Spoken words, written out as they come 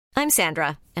I'm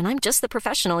Sandra, and I'm just the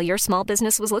professional your small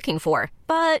business was looking for.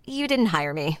 But you didn't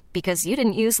hire me because you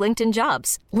didn't use LinkedIn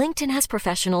Jobs. LinkedIn has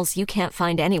professionals you can't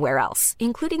find anywhere else,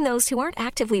 including those who aren't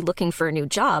actively looking for a new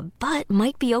job, but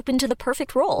might be open to the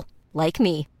perfect role, like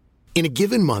me. In a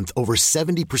given month, over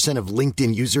 70% of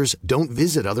LinkedIn users don't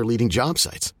visit other leading job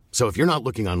sites. So if you're not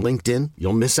looking on LinkedIn,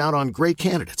 you'll miss out on great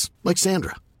candidates like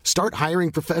Sandra. Start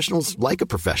hiring professionals like a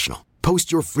professional.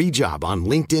 Post your free job on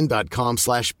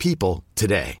linkedin.com/people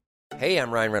today. Hey,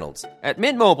 I'm Ryan Reynolds. At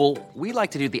Mint Mobile, we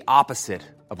like to do the opposite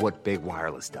of what Big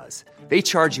Wireless does. They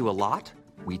charge you a lot,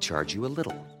 we charge you a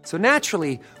little. So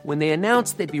naturally, when they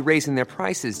announced they'd be raising their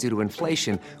prices due to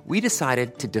inflation, we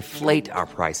decided to deflate our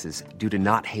prices due to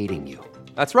not hating you.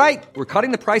 That's right. We're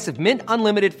cutting the price of Mint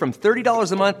Unlimited from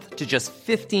 $30 a month to just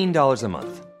 $15 a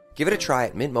month. Give it a try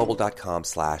at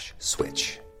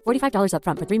mintmobile.com/switch. $45 up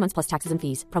front for 3 months plus taxes and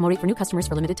fees. Promo rate for new customers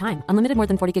for limited time. Unlimited more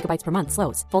than 40 gigabytes per month.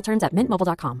 Slows full terms at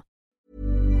mintmobile.com.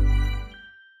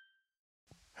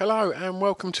 Hello and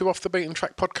welcome to Off the Beaten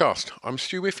Track podcast. I'm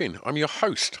Stu Whiffin. I'm your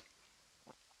host.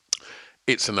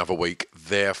 It's another week,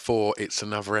 therefore it's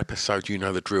another episode. You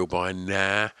know the drill by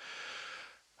now.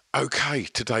 Okay,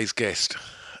 today's guest.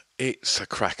 It's a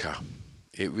cracker.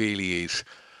 It really is.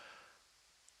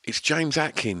 It's James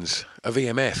Atkins of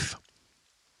EMF.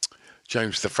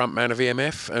 James, the frontman of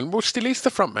EMF, and still is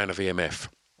the frontman of EMF,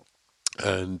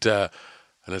 and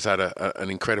has had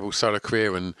an incredible solo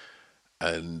career, and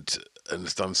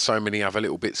has done so many other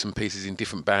little bits and pieces in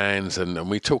different bands, and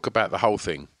we talk about the whole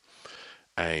thing,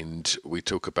 and we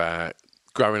talk about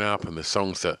growing up and the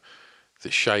songs that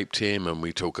shaped him, and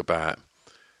we talk about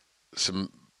some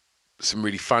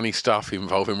really funny stuff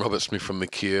involving Robert Smith from The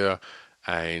Cure,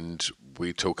 and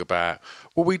we talk about,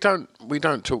 well, we don't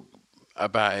talk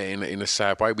about it in a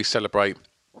sad way. We celebrate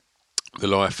the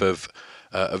life of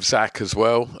Zach as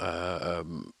well,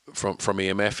 from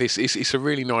EMF. It's a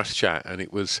really nice chat, and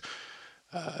it was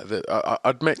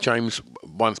I'd met James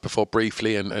once before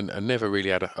briefly, and never really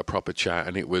had a proper chat,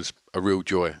 and it was a real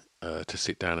joy to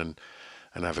sit down and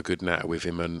have a good natter with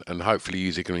him, and hopefully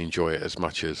you're going to enjoy it as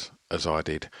much as I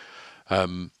did.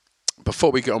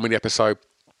 Before we get on with the episode,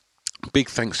 big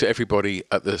thanks to everybody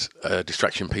at the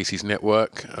Distraction Pieces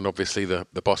Network, and obviously the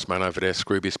boss man over there,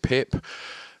 Scroobius Pip.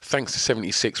 Thanks to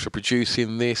 76 for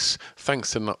producing this.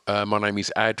 Thanks to My Name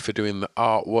is Ad for doing the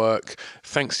artwork.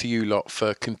 Thanks to you lot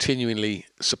for continually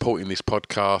supporting this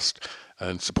podcast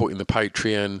and supporting the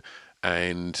Patreon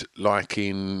and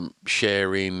liking,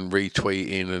 sharing,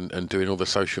 retweeting and doing all the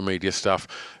social media stuff.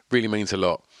 Really means a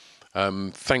lot.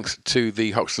 Thanks to the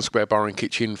Hoxton Square Bar and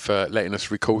Kitchen for letting us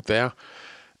record there.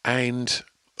 And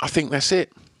I think that's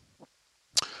it.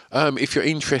 If you're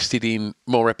interested in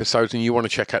more episodes and you want to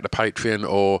check out the Patreon,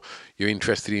 or you're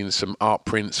interested in some art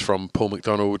prints from Paul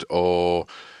McDonald, or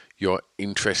you're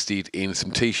interested in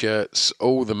some t-shirts,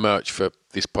 all the merch for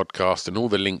this podcast and all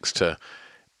the links to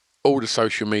all the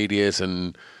social medias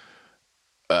and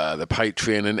the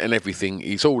Patreon and everything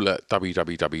is all at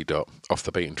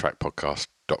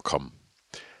www.offthebeatentrackpodcast.com.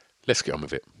 Let's get on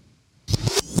with it.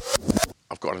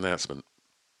 I've got an announcement.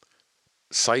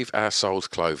 Save Our Souls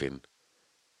Clothing,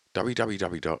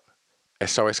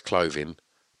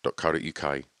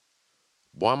 www.sosclothing.co.uk.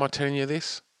 Why am I telling you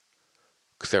this?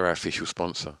 Because they're our official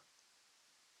sponsor.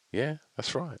 Yeah,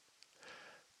 that's right.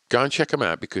 Go and check them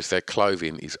out because their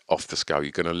clothing is off the scale.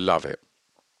 You're going to love it.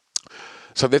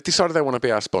 So they've decided they want to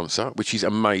be our sponsor, which is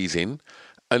amazing.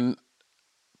 And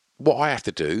what I have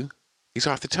to do is I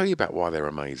have to tell you about why they're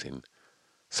amazing.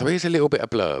 So here's a little bit of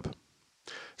blurb.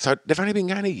 So they've only been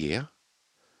going a year.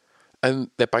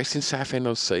 And they're based in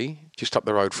Southend-on-Sea, just up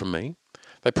the road from me.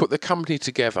 They put the company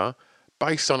together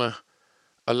based on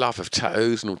a love of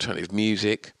tattoos and alternative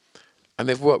music. And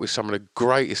they've worked with some of the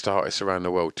greatest artists around the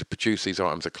world to produce these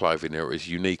items of clothing that are as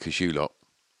unique as you lot.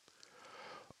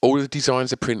 All of the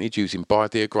designs are printed using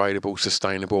biodegradable,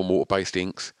 sustainable and water-based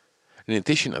inks. In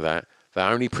addition to that, they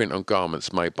only print on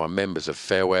garments made by members of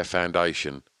Fair Wear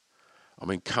Foundation. I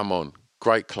mean, come on,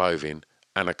 great clothing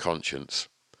and a conscience.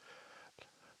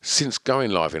 Since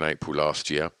going live in April last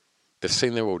year, they've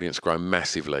seen their audience grow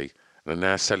massively and are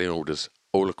now selling orders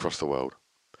all across the world.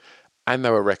 And they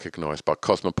were recognised by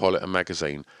Cosmopolitan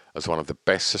magazine as one of the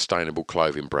best sustainable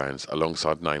clothing brands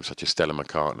alongside names such as Stella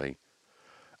McCartney.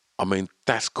 I mean,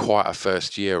 that's quite a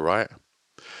first year, right?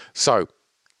 So,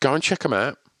 go and check them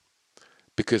out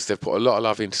because they've put a lot of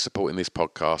love into supporting this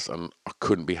podcast and I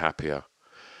couldn't be happier.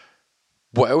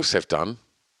 What else they've done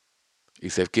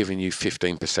is they've given you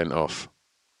 15% off.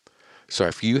 So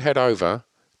if you head over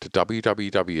to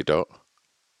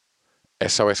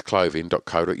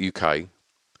www.sosclothing.co.uk,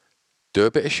 do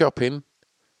a bit of shopping,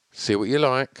 see what you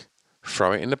like,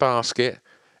 throw it in the basket,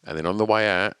 and then on the way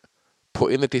out,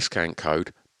 put in the discount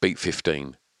code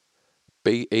BEAT15.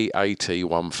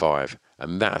 BEAT15,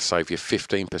 and that'll save you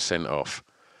 15% off.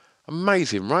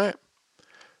 Amazing, right?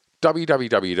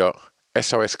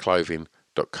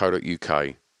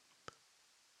 www.sosclothing.co.uk.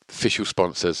 Official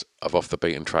sponsors of Off the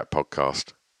Beaten Track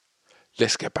podcast.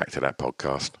 Let's get back to that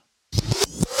podcast.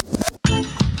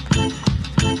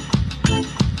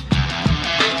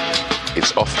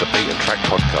 It's Off the Beaten Track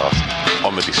podcast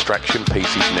on the Distraction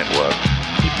Pieces Network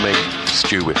with me,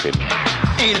 Stu Whiffin.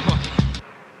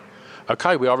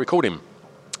 Okay, we are recording.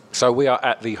 So we are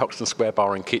at the Hoxton Square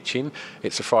Bar and Kitchen.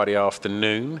 It's a Friday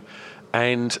afternoon,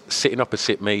 and sitting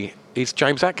opposite me is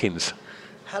James Atkins.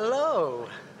 Hello.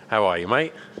 How are you,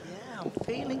 mate? Yeah, I'm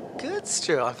feeling good,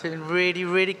 Stu. I'm feeling really,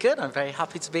 really good. I'm very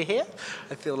happy to be here.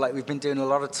 I feel like we've been doing a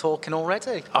lot of talking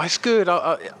already. Oh, it's good.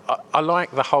 I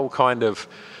like the whole kind of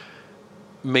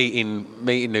meeting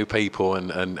new people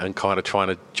and kind of trying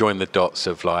to join the dots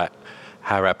of like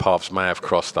how our paths may have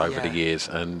crossed over the years.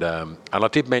 And I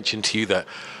did mention to you that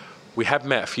we have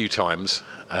met a few times.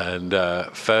 And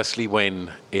firstly,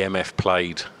 when EMF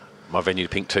played my venue,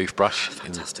 Pink Toothbrush.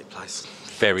 Fantastic place.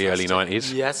 Very early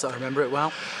 90s. Yes, I remember it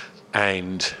well.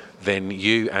 And then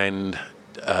you and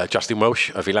Justin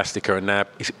Welsh of Elastica and now,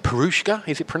 is it Perushka?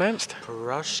 Is it pronounced?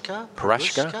 Perushka?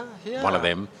 Yeah. One of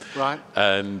them. Right.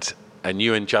 And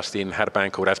you and Justin had a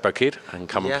band called Asbo Kid and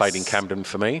come and played in Camden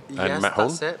for me and Matt Horn.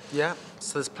 Yes, that's it. Yeah.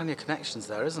 So there's plenty of connections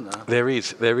there, isn't there? There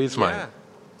is, mate. Yeah.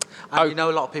 And you know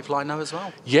a lot of people I know as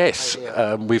well. Yes,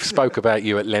 we've spoke about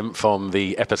you at length on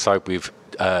the episode with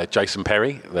Jason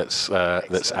Perry. That's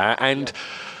out, and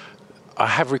I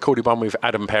have recorded one with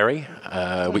Adam Perry,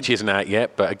 which isn't out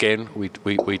yet. But again, we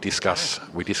discuss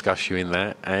you in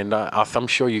that, and I'm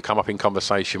sure you come up in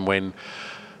conversation when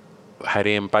I had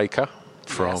Ian Baker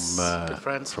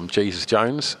from Jesus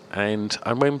Jones, and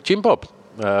when Jim Bob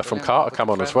from Carter come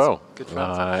on as well. Good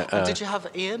friends. And did you have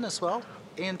Ian as well?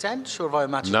 Ian Dench, or have I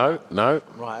imagined that? No.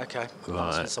 Right, okay.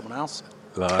 Right. Someone else.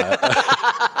 Might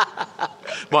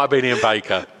have been Ian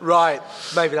Baker. Right,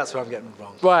 maybe that's where I'm getting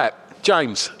wrong. Right,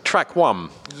 James, track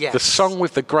one. Yes. The song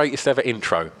with the greatest ever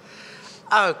intro.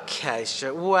 Okay,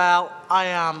 sure. Well, I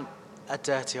am a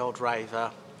dirty old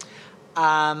raver.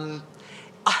 This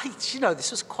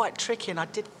was quite tricky, and I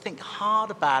did think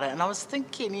hard about it. And I was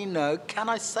thinking, can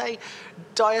I say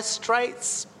Dire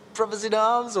Straits, Brothers in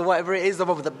Arms, or whatever it is, the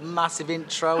one with the massive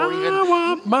intro, or even I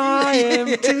want my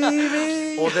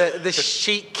MTV, or the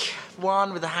Chic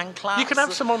one with the hand claps. You can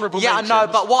have some honourable mentions. Yeah, I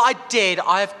know, but what I did,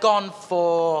 I have gone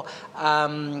for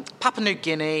Papua New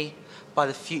Guinea by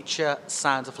the Future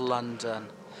Sound of London.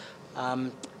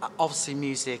 Obviously,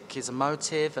 music is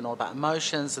emotive and all about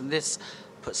emotions, and this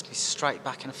puts me straight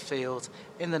back in a field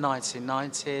in the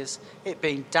 1990s. It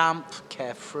being damp,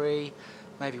 carefree,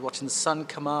 maybe watching the sun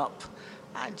come up,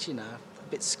 and, a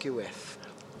bit skewiff.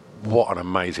 What an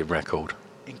amazing record.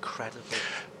 Incredible.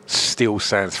 Still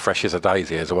sounds fresh as a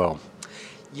daisy as well.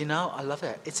 I love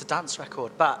it. It's a dance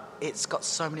record, but it's got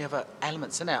so many other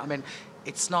elements in it. I mean,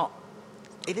 it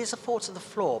is a 4 to the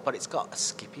floor, but it's got a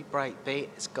skippy break beat.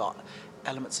 It's got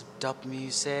elements of dub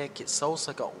music. It's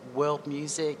also got world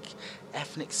music,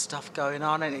 ethnic stuff going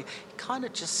on, and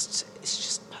it's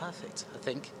just perfect, I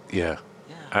think. Yeah,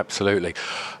 absolutely.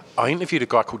 I interviewed a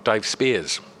guy called Dave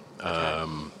Spears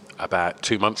about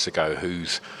 2 months ago,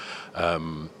 who's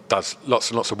does lots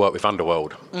and lots of work with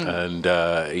Underworld, and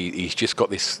he's just got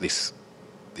this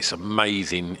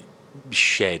amazing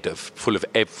shed full of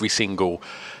every single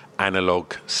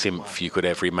analog synth you could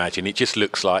ever imagine. It just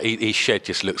looks like his shed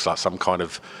just looks like some kind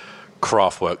of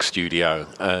Kraftwerk studio,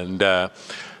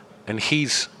 and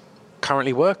he's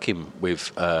currently working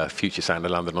with Future Sound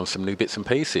of London on some new bits and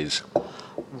pieces.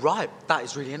 Right, that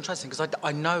is really interesting because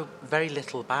I know very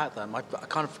little about them. I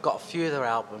kind of got a few of their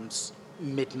albums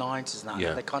mid-90s and that,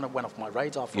 and they kind of went off my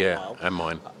radar for a while. Yeah, and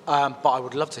mine. But I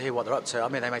would love to hear what they're up to. I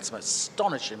mean, they made some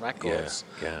astonishing records.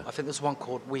 Yeah. I think there's one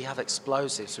called We Have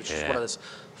Explosives, which is one of those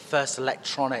first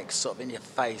electronic, sort of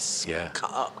in-your-face,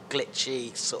 cut up,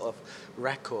 glitchy sort of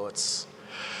records.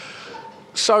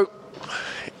 So,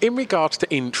 in regards to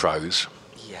intros,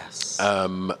 yes,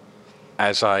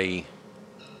 as a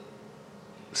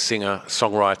singer,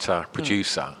 songwriter,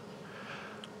 producer,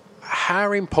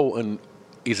 how important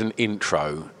is an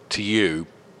intro to you,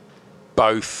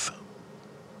 both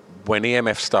when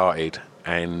EMF started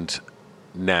and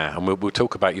now? And we'll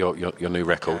talk about your new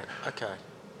record. Okay.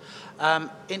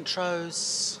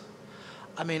 Intros,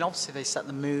 I mean, obviously they set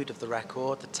the mood of the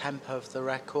record, the tempo of the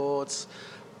records,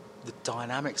 the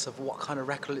dynamics of what kind of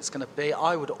record it's going to be,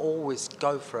 I would always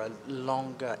go for a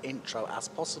longer intro as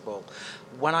possible.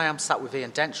 When I am sat with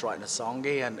Ian Dench writing a song,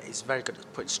 Ian is very good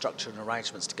at putting structure and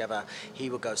arrangements together.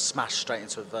 He will go smash straight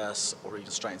into a verse or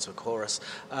even straight into a chorus.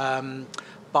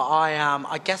 But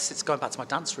I guess it's going back to my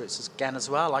dance roots again as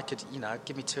well. I could,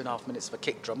 give me 2.5 minutes of a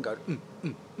kick drum, go,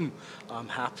 I'm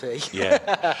happy.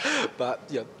 Yeah. But,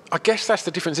 yeah. I guess that's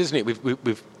the difference, isn't it?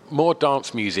 With more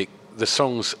dance music, the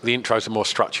songs, the intros are more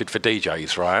structured for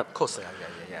DJs, right? Of course they are,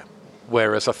 yeah.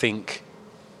 Whereas I think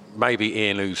maybe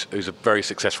Ian, who's a very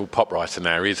successful pop writer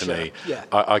now, isn't he? Yeah.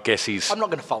 I guess he's... I'm not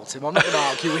going to fault him. I'm not going to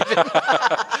argue with him.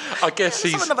 I guess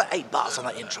he's... another 8 bars on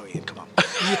that intro, Ian, come on.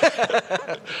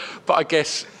 But I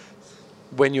guess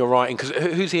when you're writing... Because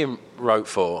who's Ian wrote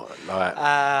for? Like...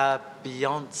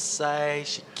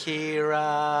 Beyonce,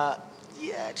 Shakira...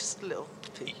 Yeah, just a little...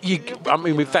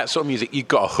 with that sort of music, you've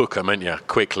got to hook them, haven't you?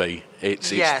 Quickly.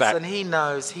 It's that... and he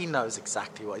knows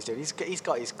exactly what he's doing. He's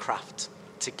got his craft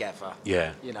together.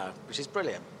 Yeah. Which is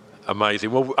brilliant. Amazing.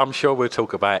 Well, I'm sure we'll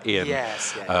talk about Ian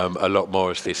a lot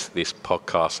more as this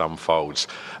podcast unfolds.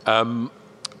 Well,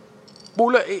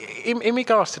 look, in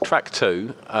regards to track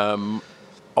 2, I want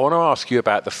to ask you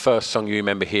about the first song you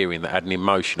remember hearing that had an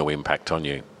emotional impact on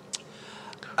you.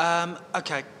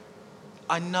 Okay.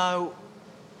 I know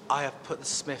I have put the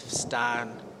Smiths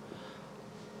down,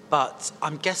 but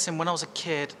I'm guessing when I was a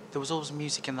kid, there was always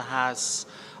music in the house.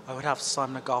 I would have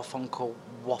Simon and Garfunkel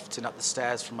wafting up the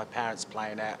stairs from my parents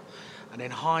playing it. And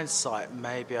in hindsight,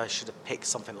 maybe I should have picked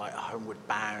something like Homeward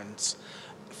Bound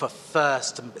for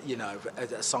first,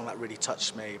 a song that really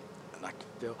touched me. And I could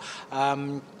feel.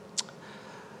 I've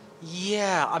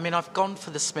gone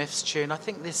for the Smiths tune. I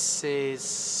think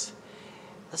there's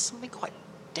something quite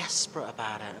desperate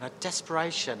about it, and a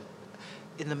desperation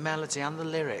in the melody and the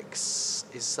lyrics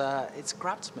it's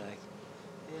grabbed me.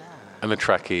 Yeah. And the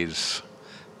track is...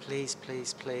 Please,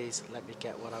 please, please, let me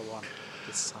get what I want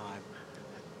this time.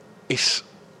 Do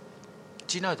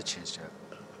you know the tune, Stuart?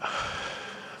 I'm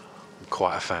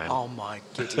quite a fan. Oh my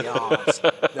giddy arms.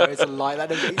 There is a light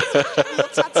that is your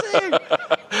tattoo.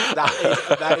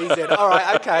 That is it. All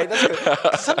right, okay, that's good.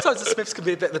 Sometimes the Smiths can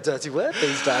be a bit of a dirty word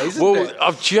these days, isn't it?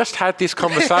 I've just had this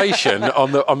conversation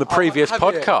on the previous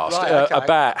podcast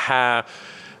about how...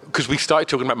 Because we started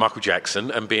talking about Michael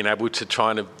Jackson and being able to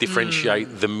try and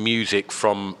differentiate the music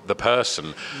from the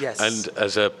person. Yes. And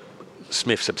as a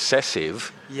Smiths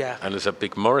obsessive and as a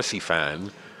big Morrissey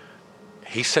fan,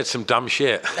 he said some dumb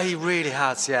shit. He really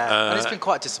has, yeah. And it's been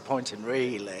quite disappointing,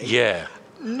 really. Yeah.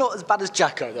 Not as bad as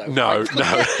Jacko, though. No. I would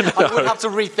have to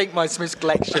rethink my Smiths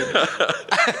collection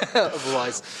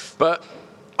otherwise. But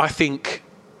I think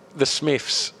the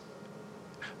Smiths...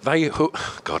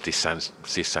 God, this sounds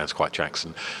quite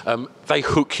Jackson. They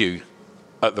hook you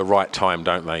at the right time,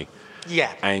 don't they?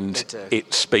 Yeah, and they do.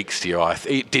 It speaks to you.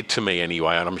 It did to me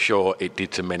anyway, and I'm sure it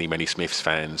did to many, many Smiths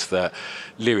fans. That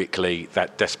lyrically,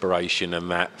 that desperation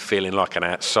and that feeling like an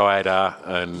outsider,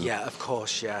 and yeah, of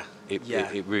course, yeah.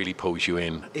 It really pulls you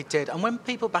in. It did. And when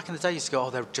people back in the day used to go,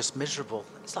 they're just miserable.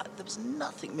 It's like there was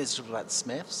nothing miserable about the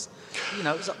Smiths. It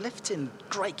was uplifting,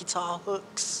 great guitar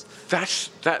hooks. That's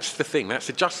the thing. That's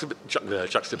the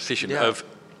juxtaposition of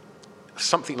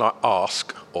something like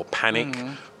Ask or Panic,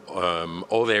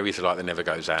 or There Is a Light That Never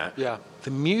Goes Out. Yeah.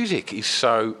 The music is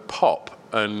so pop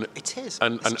and it is.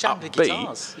 and it's upbeat.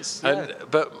 Guitars.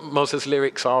 But Moz's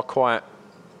lyrics are quite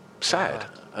sad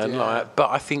but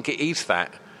I think it is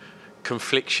that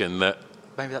confliction that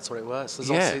maybe that's what it was.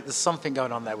 There's something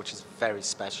going on there which is very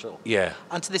special. Yeah.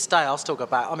 And to this day, I'll still go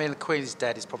back. I mean, The Queen is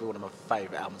Dead is probably one of my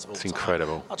favourite albums of all time. It's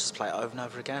incredible. I'll just play it over and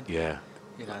over again. Yeah.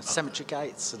 Cemetery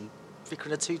Gates and Vicar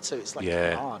in a Tutu. It's like,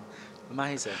 come on.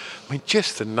 Amazing. I mean,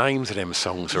 just the names of them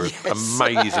songs are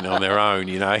amazing on their own,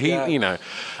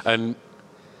 and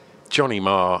Johnny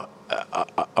Marr,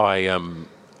 I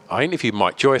interviewed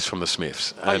Mike Joyce from the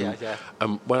Smiths,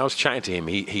 and when I was chatting to him,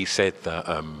 he said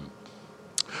that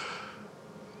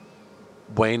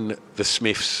when the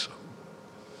Smiths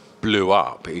blew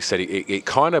up, he said it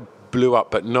kind of blew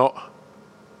up, but not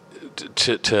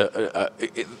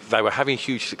they were having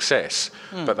huge success,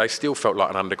 but they still felt like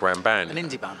an underground band. An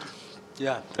indie band.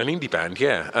 Yeah. An indie band,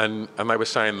 yeah. And they were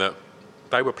saying that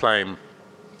they were playing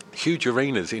huge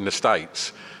arenas in the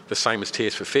States, the same as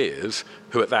Tears for Fears,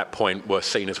 who at that point were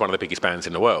seen as one of the biggest bands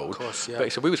in the world. Of course, yeah. But he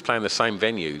said we was playing the same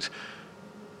venues,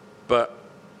 but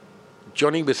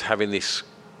Johnny was having this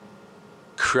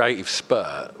creative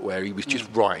spurt where he was just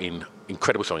writing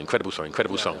incredible song.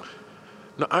 Yeah.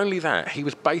 Not only that, he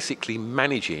was basically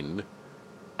managing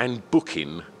and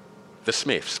booking the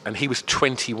Smiths, and he was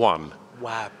 21.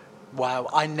 Wow,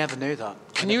 I never knew that.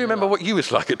 Can you remember what you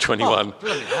was like at 21? Oh,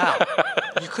 bloody hell.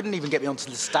 You couldn't even get me onto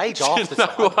the stage after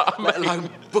that, let alone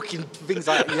booking things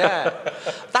like that. Yeah.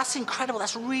 That's incredible.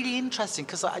 That's really interesting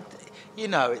because,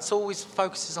 it's always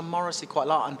focuses on Morrissey quite a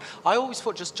lot. And I always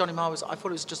thought just Johnny Marr I thought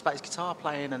it was just about his guitar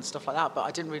playing and stuff like that, but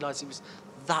I didn't realise he was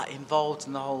that involved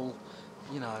in the whole,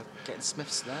 getting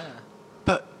Smiths there.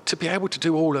 But to be able to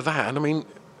do all of that, and I mean,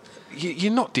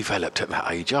 you're not developed at that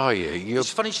age, are you? It's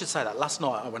funny you should say that. Last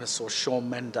night I went and saw Shawn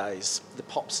Mendes, the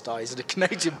pop star. He's a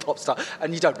Canadian pop star,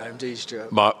 and you don't know him, do you,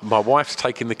 Stuart? My wife's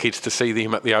taking the kids to see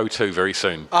him at the O2 very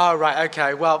soon. Oh, right,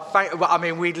 okay. Well,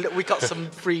 we got some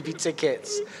freebie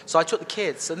tickets. So I took the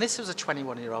kids, and this was a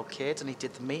 21-year-old kid, and he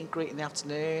did the meet and greet in the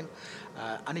afternoon,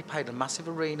 and he played a massive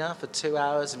arena for 2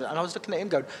 hours, and I was looking at him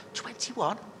going,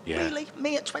 21? Yeah. Really?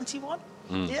 Me at 21?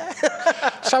 Yeah.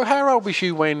 So how old was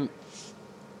you when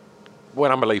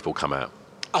Unbelievable come out?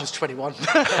 I was 21.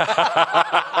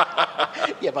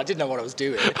 Yeah, but I didn't know what I was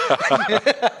doing.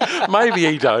 Maybe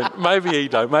he don't.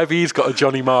 Maybe he's got a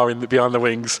Johnny Marr behind the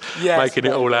wings, making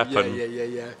it all happen.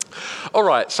 Yeah. All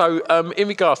right, so in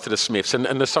regards to the Smiths and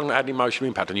the song that had an emotional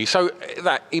impact on you, so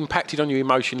that impacted on you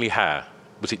emotionally how?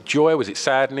 Was it joy? Was it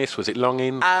sadness? Was it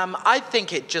longing? I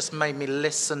think it just made me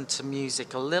listen to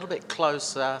music a little bit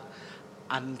closer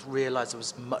and realise there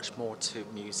was much more to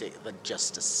music than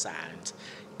just a sound.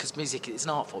 Because music is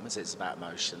an art form, isn't it? It's about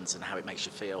emotions and how it makes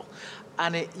you feel.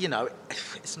 And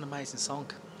it's an amazing song.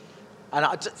 And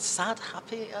sad,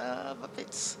 happy,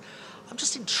 I'm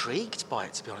just intrigued by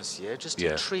it, to be honest with you. Just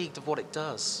intrigued of what it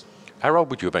does. How old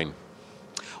would you have been?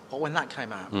 Well, when that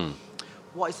came out.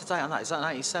 What is the date on that? Is that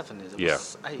 87?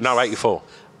 No, 84.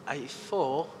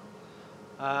 84?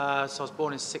 So I was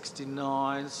born in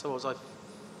 69, so was I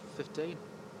 15?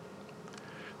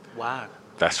 Wow.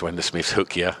 That's when the Smiths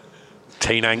hook you.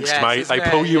 Teen angst, mate. They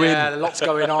pull you in. Yeah, lots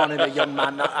going on in a young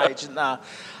man that age, isn't there?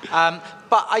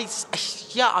 But I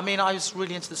was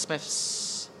really into the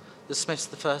Smiths,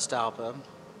 the first album.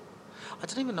 I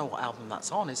don't even know what album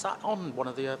that's on. Is that on one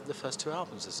of the first two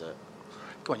albums, is it?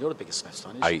 Go on, you're the biggest Smiths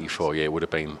fan, 84, yeah, it would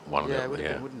have been one of them. Yeah, it would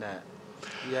have been, wouldn't it?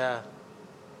 Yeah.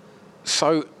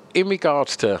 So, in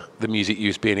regards to the music you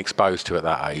was being exposed to at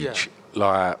that age,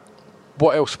 like,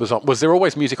 what else was on? Was there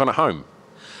always music on at home?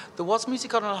 There was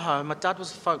music on at home. My dad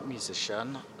was a folk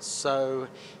musician, so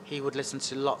he would listen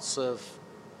to lots of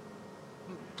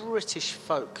British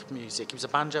folk music. He was a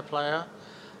banjo player.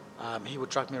 He would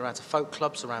drag me around to folk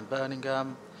clubs around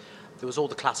Birmingham. There was all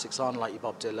the classics on, like your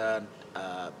Bob Dylan,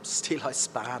 Steel Eye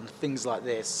Span, things like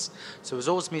this. So there was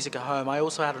always music at home. I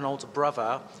also had an older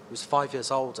brother who was 5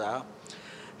 years older,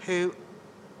 who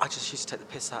I just used to take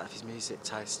the piss out of his music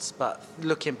tastes. But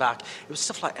looking back, it was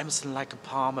stuff like Emerson, Lake and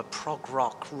Palmer, prog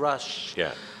rock, Rush,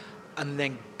 and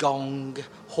then Gong,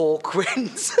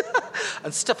 Hawkwind,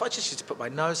 and stuff. I just used to put my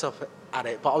nose up at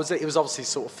it, but it was obviously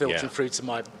sort of filtering through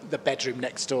to the bedroom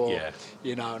next door,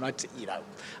 and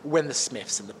when the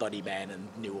Smiths and the Buddy Men and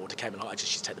New Order came along, I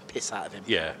just used to take the piss out of him.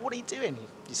 Yeah. What are you doing,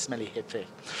 you smelly hippie?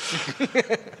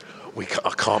 I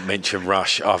can't mention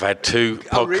Rush. I've had two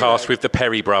podcasts with the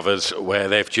Perry brothers where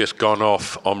they've just gone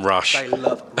off on Rush. They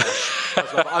love Rush.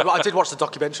 I did watch the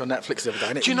documentary on Netflix the other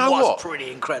day, and Do you know what?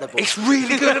 Pretty incredible. It's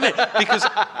really good, isn't it? Because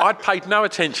I'd paid no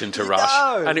attention to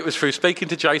Rush, and it was through speaking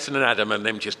to Jason and Adam and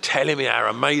them just telling me how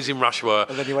amazing Rush were.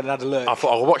 And then you went and had a look. I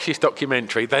thought, I'll watch this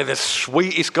documentary. They're the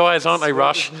sweetest guys, aren't they,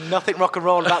 Rush? There's nothing rock and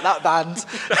roll about that band.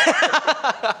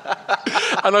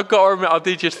 And I've got to admit, I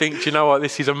did just think, do you know what,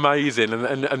 this is amazing.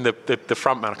 And the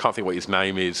front man, I can't think what his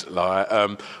name is. Like,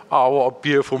 what a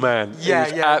beautiful man.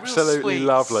 Yeah, absolutely sweet,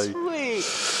 lovely.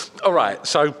 Sweet. All right,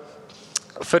 so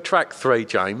for track 3,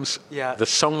 James, the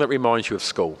song that reminds you of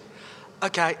school.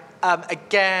 Okay,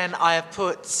 again, I have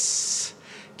put...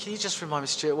 Can you just remind me,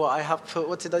 Stuart, what I have put?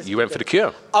 What did I say? You went for The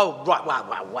Cure. Oh, right,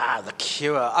 wow, The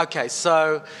Cure. Okay,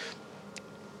 so...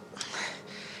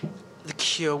 The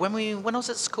Cure. When I was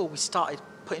at school, we started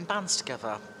putting bands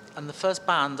together. And the first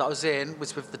band I was in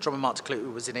was with the drummer Mark DeClute,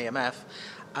 who was in EMF.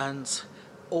 And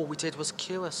all we did was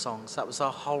Cure songs. That was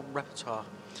our whole repertoire.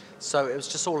 So it was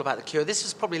just all about The Cure. This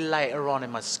was probably later on in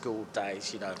my school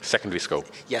days, Secondary school.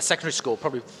 Yeah, secondary school,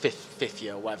 probably fifth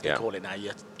year, or whatever they call it now,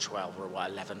 year 12 or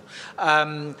 11.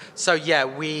 So yeah,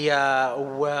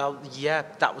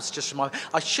 that was just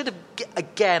I should have,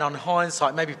 again, on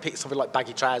hindsight, maybe picked something like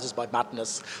Baggy Trousers by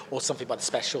Madness or something by The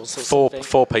Specials or something.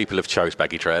 Four people have chose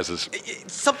Baggy Trousers.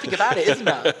 It's something about it, isn't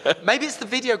there? Maybe it's the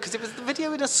video, because it was the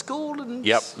video in a school. And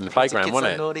in the playground,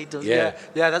 wasn't it? Naughty, yeah,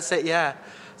 that's it, yeah.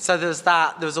 So there was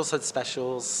that. There was also The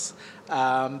Specials.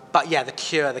 But yeah, The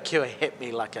Cure hit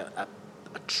me like a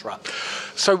truck.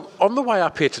 So on the way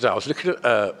up here today, I was looking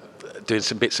at doing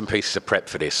some bits and pieces of prep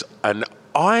for this, and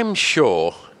I'm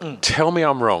sure, tell me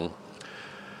I'm wrong,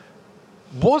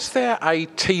 was there a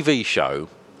TV show,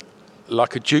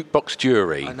 like a jukebox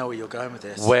jury, I know where you're going with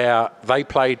this. where they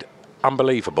played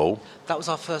Unbelievable? That was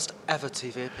our first ever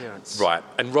TV appearance. Right,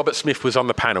 and Robert Smith was on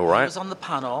the panel, right? He was on the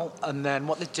panel, and then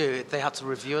what they do, they had to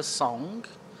review a song,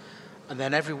 and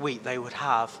then every week they would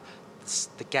have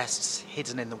the guests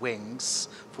hidden in the wings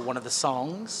for one of the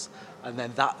songs, and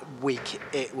then that week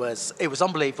it was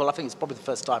unbelievable. I think it's probably the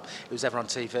first time it was ever on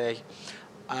TV,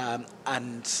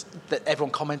 and that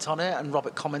everyone commented on it, and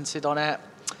Robert commented on it,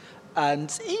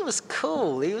 and he was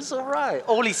cool. He was all right.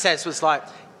 All he says was like,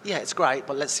 "Yeah, it's great,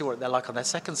 but let's see what they're like on their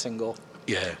second single."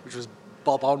 Yeah. Which was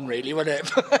bob on, really, wasn't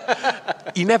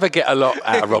it? You never get a lot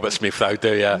out of Robert Smith, though,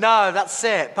 do you? No, that's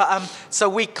it. But so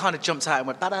we kind of jumped out and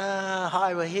went, "Ba-da,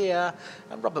 hi, we're here."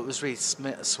 And Robert was really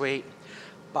sweet.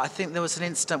 But I think there was an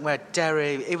instant where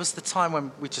Derry, it was the time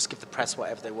when we just give the press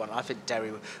whatever they want. I think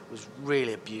Derry was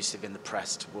really abusive in the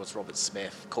press towards Robert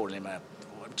Smith, calling him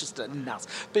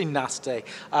being nasty,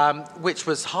 which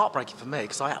was heartbreaking for me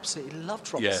because I absolutely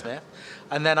loved Robert Smith.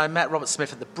 And then I met Robert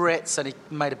Smith at the Brits, and he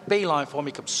made a beeline for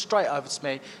me. He comes straight over to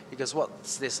me. He goes,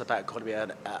 "What's this about calling me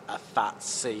a fat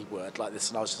C word like this?"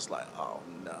 And I was just like, "Oh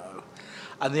no."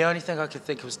 And the only thing I could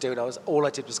think of was doing, all I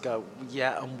did was go,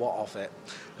 "Yeah, and what of it?"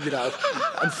 You know,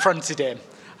 and fronted him.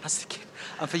 I was thinking,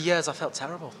 and for years I felt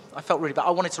terrible. I felt really bad.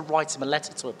 I wanted to write him a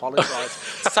letter to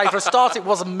apologise. To say, for a start, it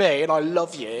wasn't me, and I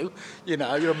love you. You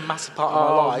know, you're a massive part of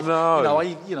my life. No.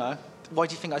 You know, why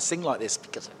do you think I sing like this?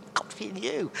 Because I'm confident in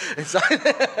you. So,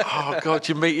 Oh, God,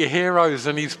 you meet your heroes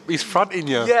and he's fronting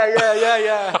you.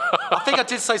 Yeah. I think I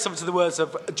did say something to the words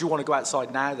of, "Do you want to go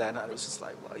outside now then?" And it was just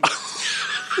like, well,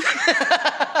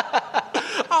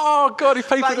 Oh, God, if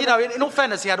people... But, you know, in all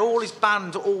fairness, he had all his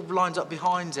band all lined up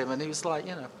behind him, and he was like,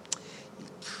 you know...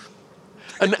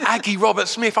 And Aggie Robert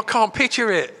Smith, I can't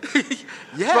picture it.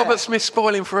 Yeah. Robert Smith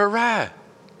spoiling for a rare.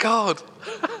 God.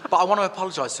 But I want to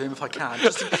apologise to him if I can.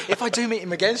 Just if I do meet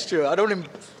him again, Stuart, I don't want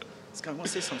him... He's going,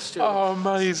 "What's this on Stuart?" Oh,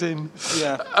 amazing.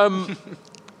 Yeah.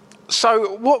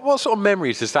 So what sort of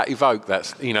memories does that evoke?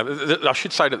 That's, you know, I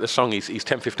should say that the song is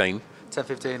 10:15.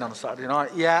 10:15 on a Saturday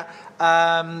night,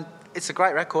 yeah. It's a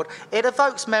great record. It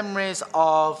evokes memories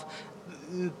of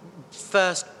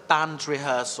first band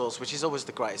rehearsals, which is always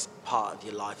the greatest part of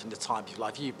your life and the time of your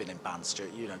life. You've been in bands,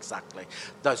 Stuart, you know exactly.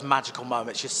 Those magical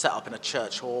moments, you're set up in a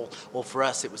church hall, or for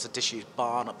us it was a disused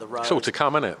barn up the road. It's all to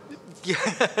come, isn't it?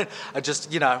 Yeah, and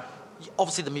just, you know,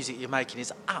 obviously the music you're making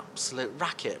is absolute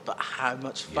racket, but how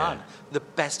much fun. Yeah. The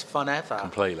best fun ever.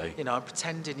 Completely. You know, and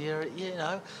pretending you're, you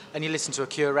know, and you listen to a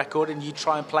Cure record and you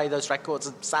try and play those records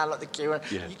and sound like the Cure,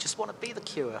 and you just want to be the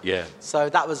Cure. Yeah. So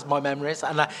that was my memories,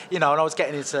 and you know, and I was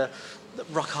getting into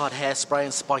rock hard hairspray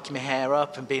and spiking my hair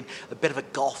up and being a bit of a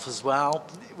goth as well,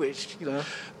 which, you know.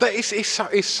 But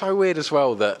it's so weird as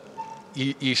well that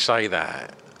you say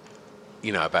that,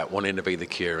 you know, about wanting to be the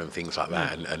Cure and things like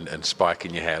that, and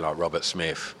spiking your hair like Robert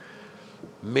Smith.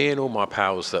 Me and all my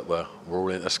pals that were all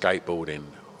into skateboarding,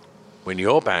 when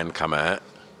your band come out,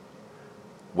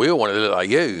 we all wanted to look like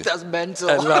you. That's mental.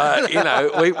 And like, you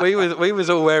know, we was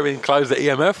all wearing clothes that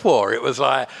EMF wore. It was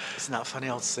like, isn't that a funny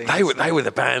old scene? they were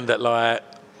the band that like,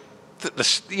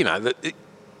 the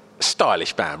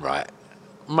stylish band, right?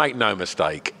 Make no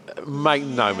mistake, mate.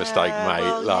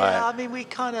 Well, Like, yeah, I mean, we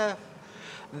kind of.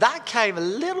 That came a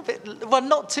little bit, well,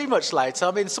 not too much later.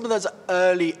 I mean, some of those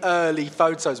early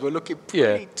photos were looking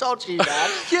pretty dodgy,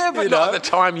 man. Yeah, but not at the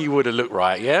time you would have looked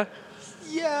right, yeah?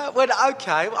 Yeah, well,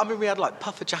 okay. I mean, we had like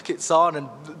puffer jackets on and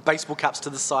baseball caps to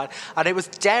the side. And it was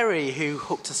Derry who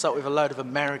hooked us up with a load of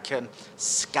American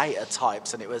skater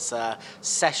types. And it was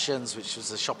Sessions, which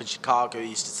was a shop in Chicago, who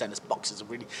used to send us boxes of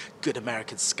really good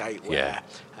American skatewear. Yeah.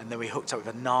 And then we hooked up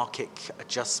with Anarchic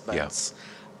Adjustments.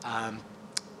 Yeah.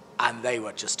 And they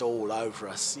were just all over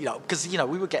us, you know, because, you know,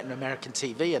 we were getting American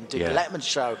TV and doing Yeah. the Letterman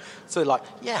show. So they're like,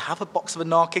 yeah, have a box of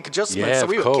Anarchic Adjustments. Yeah, so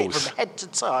we of were getting course. from head to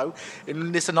toe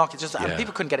in this Anarchic Adjustment. Yeah. And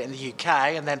people couldn't get it in the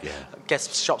UK. And then I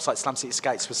guess shops like Slam City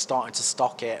Skates were starting to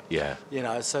stock it. Yeah. You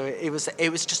know, so it was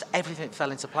just everything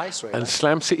fell into place, really. And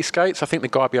Slam City Skates, I think the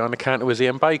guy behind the counter was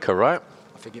Ian Baker, right?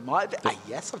 I think it might be.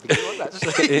 Yes, I think it was,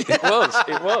 actually.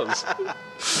 It was.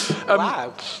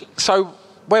 Wow. So,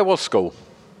 where was school?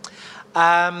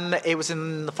 It was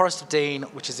in the Forest of Dean,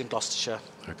 which is in Gloucestershire.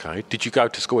 Okay. Did you go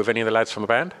to school with any of the lads from the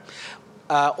band?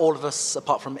 All of us,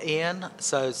 apart from Ian.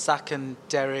 So Zach and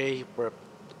Derry were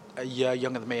a year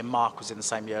younger than me, and Mark was in the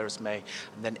same year as me.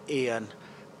 And then Ian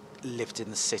lived in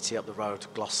the city up the road,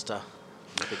 Gloucester,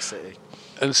 the big city.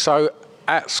 And so,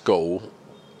 at school,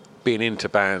 being into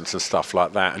bands and stuff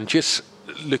like that, and just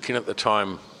looking at the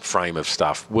time frame of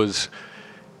stuff, was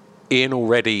Ian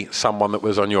already someone that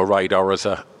was on your radar as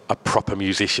a proper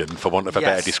musician, for want of a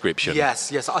better description?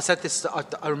 Yes. I said this,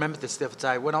 I remember this the other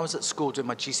day. When I was at school doing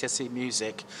my GCSE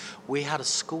music, we had a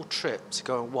school trip to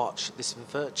go and watch this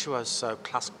virtuoso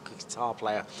classical guitar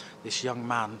player, this young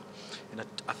man,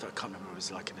 I can't remember, it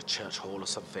was like in a church hall or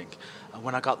something. And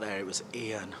when I got there, it was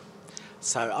Ian.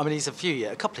 So, I mean, he's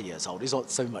a couple of years old. He's not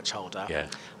so much older. Yeah.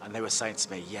 And they were saying to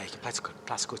me, yeah, he can play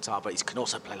classical guitar, but he can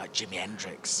also play like Jimi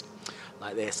Hendrix,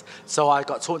 like this. So I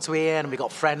got talking to Ian, and we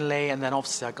got friendly, and then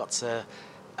obviously I got to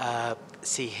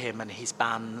see him and his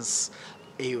bands.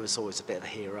 He was always a bit of a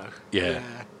hero. Yeah.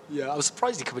 Yeah, I was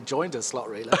surprised he come and joined us, lot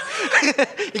really.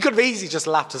 He could have easily just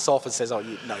laughed us off and says,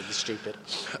 you're stupid.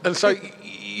 And so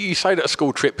you say that a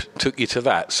school trip took you to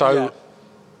that. So Yeah.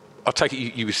 I take it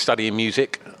you were studying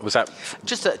music. Was that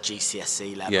Just at a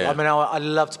GCSE level. Yeah. I mean, I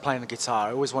loved playing the guitar.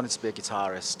 I always wanted to be a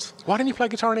guitarist. Why didn't you play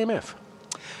guitar in EMF?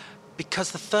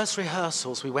 Because the first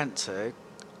rehearsals we went to,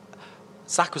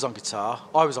 Zach was on guitar,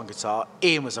 I was on guitar,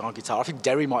 Ian was on guitar. I think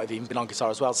Derry might have even been on guitar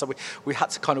as well. So we had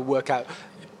to kind of work out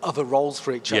other roles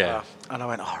for each Yeah. other. And I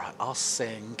went, all right, I'll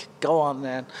sing. Go on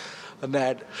then. And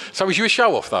then... So was you a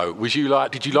show-off, though? Did you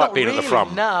like Not being really, at the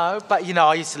front? No, but,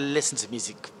 I used to listen to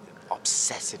music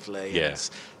obsessively. Yeah. And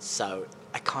so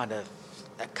I kind of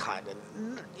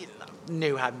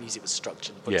knew how music was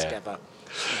structured and put Yeah. together.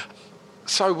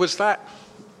 So was that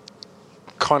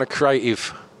kind of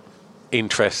creative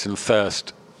interest and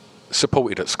thirst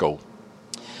supported at school?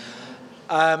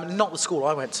 Not the school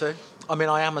I went to. I mean,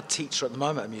 I am a teacher at the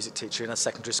moment, a music teacher in a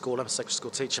secondary school. I'm a secondary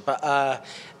school teacher. But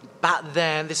back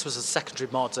then, this was a secondary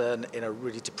modern in a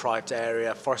really deprived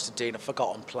area, Forest of Dean, a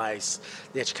forgotten place.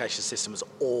 The education system was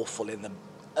awful in the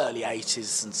early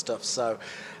 80s and stuff. So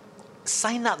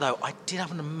saying that, though, I did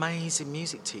have an amazing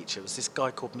music teacher. It was this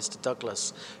guy called Mr.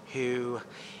 Douglas,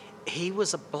 he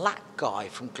was a black guy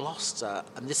from Gloucester,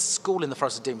 and this school in the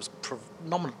Forest of Dean was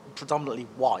predominantly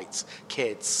white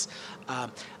kids.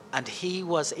 And he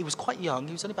was quite young.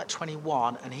 He was only about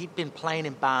 21, and he'd been playing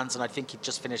in bands, and I think he'd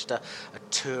just finished a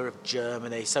tour of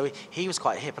Germany. So he was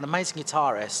quite hip, an amazing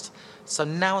guitarist. So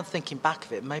now I'm thinking back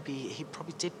of it, maybe he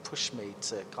probably did push me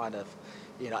to kind of,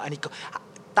 and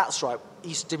that's right. He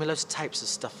used to do me loads of tapes of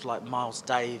stuff like Miles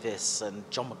Davis and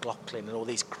John McLaughlin and all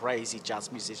these crazy jazz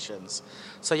musicians.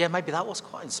 So yeah, maybe that was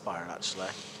quite inspiring, actually,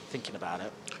 thinking about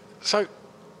it. So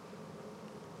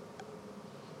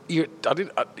you're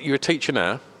a teacher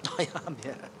now. I am,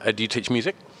 yeah. Do you teach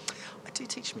music? I do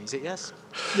teach music, yes.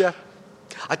 Yeah.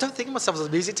 I don't think of myself as a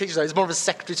music teacher, though. It's more of a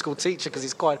secondary school teacher because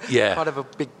it's quite kind of a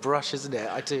big brush, isn't it?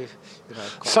 I do,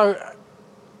 So,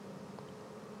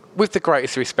 with the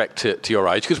greatest respect to your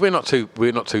age, because we're not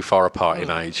too far apart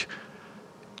in age,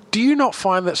 do you not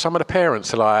find that some of the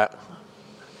parents are like,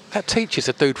 that teacher's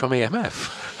a dude from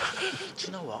EMF? Do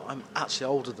you know what? I'm actually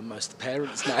older than most of the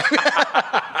parents now.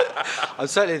 I'm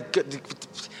certainly good.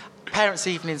 Parents'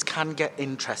 evenings can get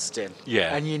interesting.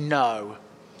 Yeah. And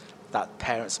that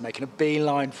parents are making a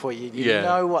beeline for you. You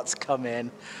know what's coming.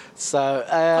 So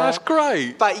That's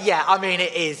great. But yeah, I mean,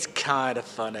 it is kind of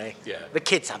funny. Yeah. The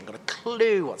kids haven't got a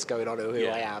clue what's going on or who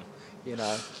Yeah. I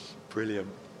am. Brilliant.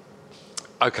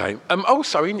 Okay.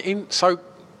 Also, so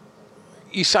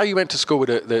you say you went to school with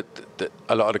a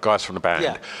lot of the guys from the band.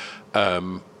 Yeah.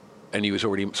 And you was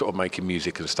already sort of making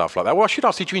music and stuff like that. Well, I should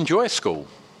ask, did you enjoy school?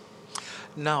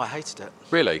 No, I hated it.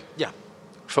 Really? Yeah.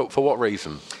 For what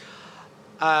reason?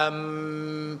 I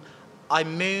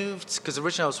moved, because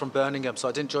originally I was from Birmingham, so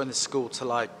I didn't join the school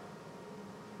till I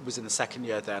was in the second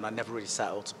year there, and I never really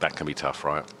settled. That can be tough,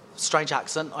 right? Strange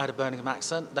accent. I had a Birmingham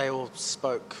accent. They all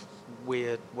spoke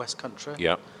weird West Country.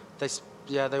 Yeah.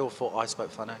 They all thought I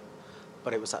spoke funny,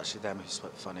 but it was actually them who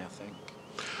spoke funny, I think.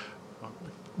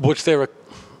 Was there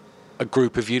a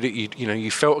group of you that you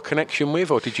felt a connection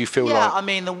with, or did you feel like... Yeah, I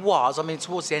mean, there was. I mean,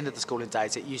 towards the end of the schooling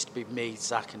days, it used to be me,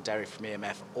 Zach and Derry from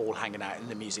EMF all hanging out in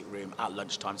the music room at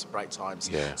lunchtimes and break times.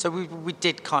 Yeah. So we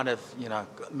did kind of,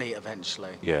 meet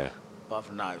eventually. Yeah. But other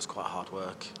than that, it was quite hard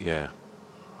work. Yeah.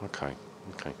 Okay.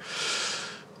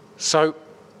 So,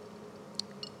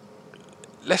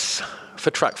 let's,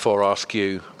 for track 4, ask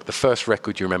you the first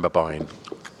record you remember buying.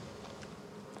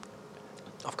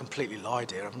 I've completely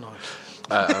lied here, haven't I?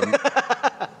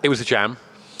 It was a Jam.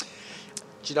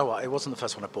 Do you know what? It wasn't the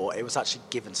first one I bought. It was actually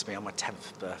given to me on my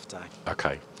 10th birthday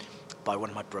Okay. by one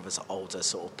of my brother's older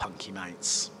sort of punky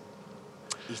mates.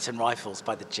 Eaton Rifles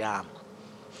by the Jam.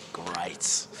 Great.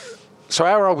 So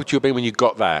how old would you have been when you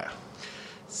got that?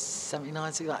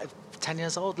 79, 10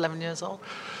 years old, 11 years old.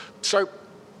 So,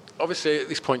 obviously, at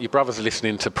this point, your brothers are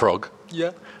listening to prog.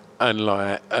 Yeah.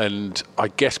 And I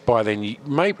guess by then,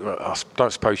 I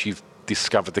don't suppose you've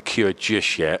discovered The Cure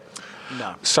just yet.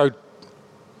 No. So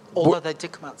Although they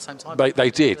did come out at the same time. they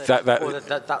did.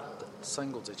 That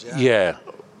single did, yeah. Yeah.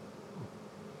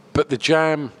 But the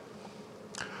Jam,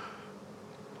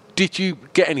 did you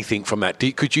get anything from that?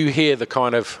 Could you hear the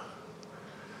kind of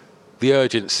the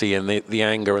urgency and the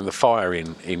anger and the fire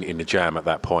in the Jam at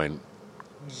that point?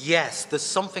 Yes, there's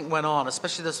something went on,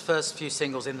 especially those first few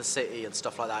singles, In the City and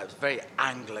stuff like that. It was very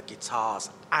angler guitars,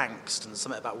 angst, and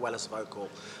something about Weller's vocal,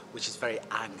 which is very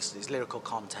angst, his lyrical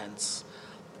contents.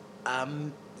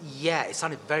 Yeah, it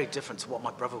sounded very different to what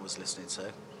my brother was listening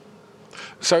to.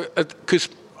 So, because,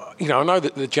 I know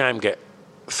that the Jam get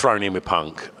thrown in with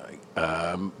punk,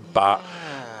 but,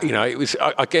 it was,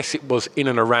 I guess it was in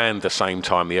and around the same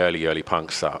time, the early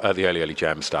punk stuff, the early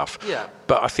Jam stuff. Yeah.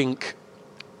 But I think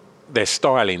their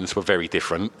stylings were very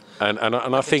different. And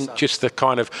I think so. Just the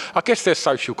kind of, I guess their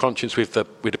social conscience with the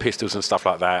Pistols and stuff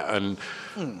like that.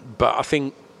 But I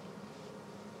think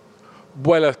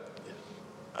Weller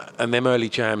and them early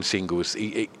Jam singles,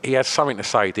 he had something to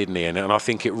say, didn't he? And I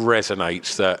think it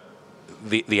resonates that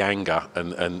the anger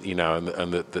and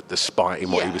the spite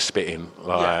in what he was spitting.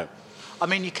 Like, I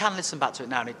mean, you can listen back to it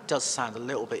now, and it does sound a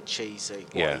little bit cheesy.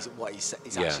 What he's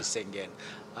actually singing.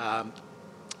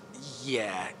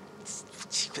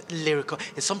 Lyrical.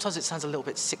 Sometimes it sounds a little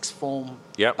bit sixth form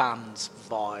band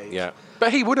vibe. Yeah,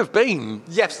 but he would have been.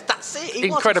 Yes, that's it. He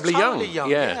incredibly was totally young.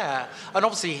 Yeah, and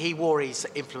obviously he wore his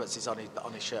influences on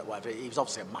his shirt. Whatever. He was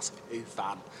obviously a massive Who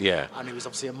fan. Yeah, and he was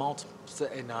obviously a mod.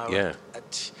 Yeah.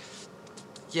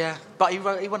 Yeah, but he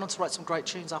went on to write some great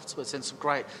tunes afterwards, and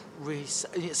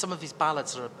some of his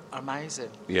ballads are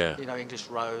amazing. Yeah, English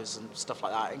Rose and stuff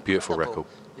like that. Incredible. Beautiful record.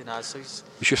 So he's.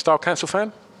 You a Style Council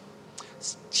fan?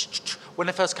 When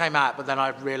they first came out, but then I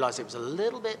realised it was a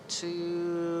little bit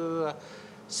too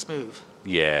smooth.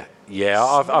 Yeah.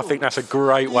 I think that's a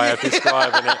great way of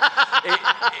describing it.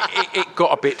 It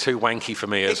got a bit too wanky for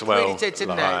me as well. It really did,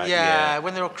 didn't it? Yeah,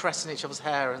 when they're all caressing each other's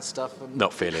hair and stuff.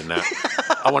 Not feeling that.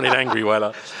 I wanted Angry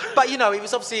Weller. But he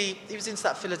was into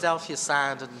that Philadelphia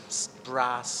sound and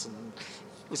brass, and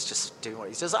was just doing what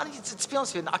he does. To be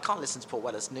honest with you, I can't listen to Paul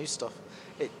Weller's new stuff.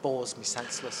 It bores me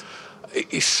senseless.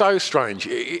 It's so strange.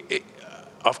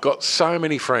 I've got so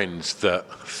many friends that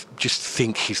just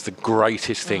think he's the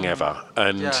greatest thing ever,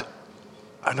 and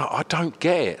I don't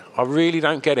get it. I really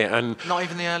don't get it. And not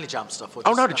even the early Jam stuff.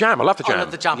 Oh no, the Jam. I love the Jam. I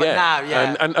love the Jam, but now,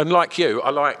 And like you, I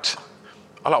like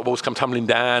Walls Come Tumbling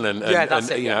Down, and I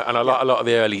like a lot of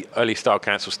the early Style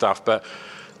Council stuff. But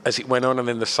as it went on, and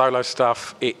then the solo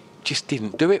stuff, it just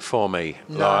didn't do it for me.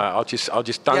 No. Like, I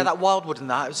just don't. Yeah, that Wildwood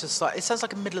and that, it was just like, it sounds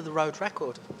like a middle of the road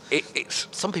record. It's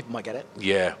some people might get it.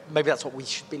 Yeah. Maybe that's what we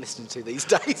should be listening to these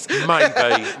days. Maybe.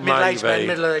 Middle-aged men,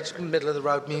 middle of the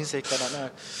road music. I don't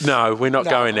know. No, we're not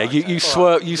going there. You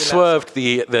swerved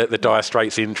the Dire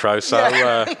Straits intro,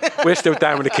 so we're still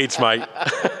down with the kids, mate.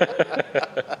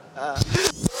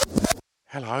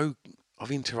 Hello,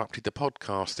 I've interrupted the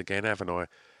podcast again, haven't I?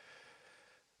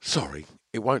 Sorry,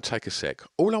 it won't take a sec.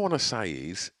 All I want to say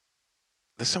is,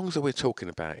 the songs that we're talking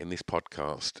about in this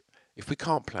podcast, if we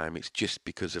can't play them, it's just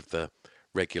because of the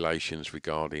regulations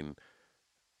regarding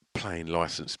playing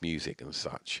licensed music and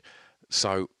such.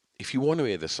 So, if you want to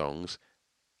hear the songs,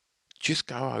 just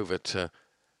go over to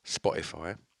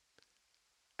Spotify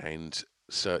and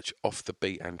search Off the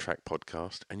Beat and Track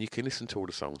podcast, and you can listen to all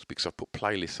the songs, because I've put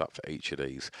playlists up for each of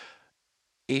these.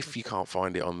 If you can't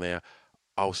find it on there,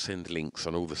 I'll send links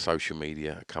on all the social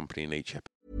media accompanying each episode.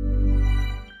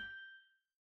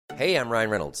 Hey, I'm Ryan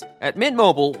Reynolds. At Mint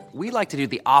Mobile, we like to do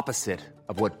the opposite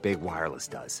of what Big Wireless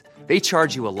does. They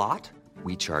charge you a lot,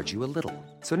 we charge you a little.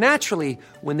 So naturally,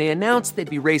 when they announced they'd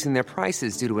be raising their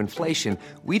prices due to inflation,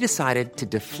 we decided to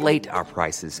deflate our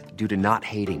prices due to not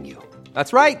hating you.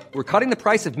 That's right. We're cutting the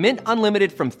price of Mint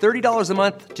Unlimited from $30 a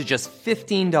month to just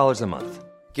 $15 a month.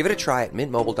 Give it a try at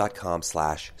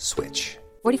mintmobile.com/switch.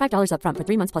 $45 up front for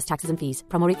 3 months plus taxes and fees.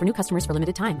 Promo rate for new customers for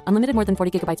limited time. Unlimited more than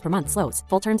 40 gigabytes per month. Slows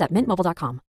full terms at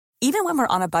mintmobile.com. Even when we're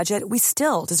on a budget, we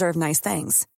still deserve nice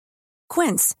things.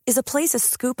 Quince is a place to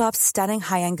scoop up stunning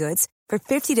high-end goods for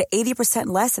 50 to 80%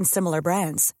 less than similar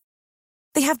brands.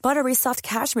 They have buttery soft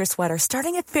cashmere sweaters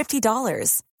starting at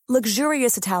 $50,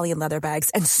 luxurious Italian leather bags,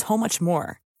 and so much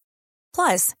more.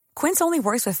 Plus, Quince only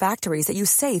works with factories that use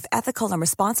safe, ethical, and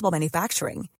responsible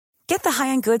manufacturing. Get the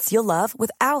high-end goods you'll love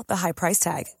without the high price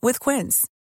tag with Quince.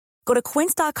 Go to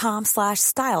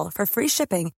quince.com/style for free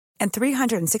shipping and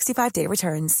 365-day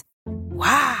returns.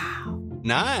 Wow.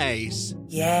 Nice.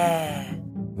 Yeah.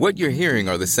 What you're hearing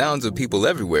are the sounds of people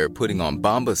everywhere putting on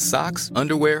Bombas socks,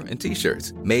 underwear, and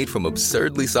T-shirts made from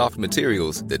absurdly soft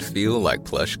materials that feel like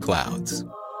plush clouds.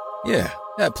 Yeah,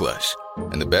 that plush.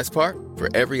 And the best part?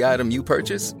 For every item you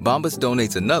purchase, Bombas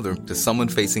donates another to someone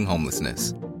facing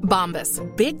homelessness. Bombas.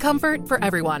 Big comfort for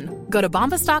everyone. Go to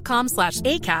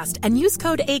bombas.com/ACAST and use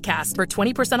code ACAST for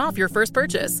 20% off your first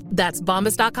purchase. That's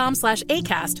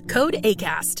bombas.com/ACAST. Code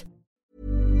ACAST.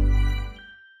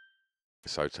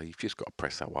 So you've just got to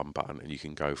press that one button and you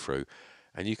can go through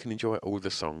and you can enjoy all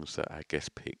the songs that our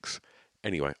guest picks.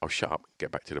 Anyway, I'll shut up and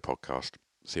get back to the podcast.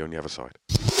 See you on the other side.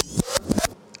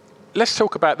 Let's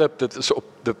talk about the sort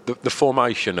of the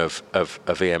formation of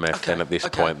EMF then at this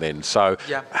point then. So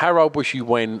how old was you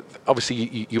when,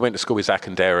 obviously you went to school with Zach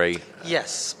and Derry?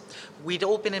 Yes. We'd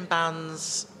all been in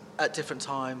bands at different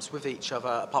times with each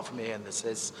other, apart from Ian, this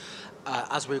is,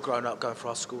 as we were growing up, going for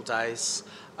our school days.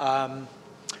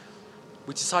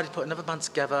 We decided to put another band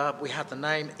together. We had the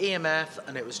name EMF,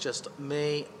 and it was just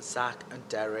me, Zach, and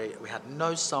Derry. We had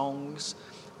no songs.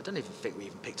 I don't even think we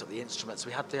even picked up the instruments.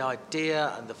 We had the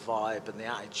idea and the vibe and the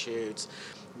attitudes.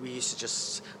 We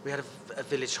had a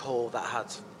village hall that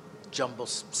had jumble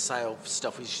sale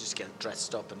stuff. We used to just get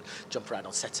dressed up and jump around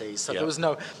on settees. So there was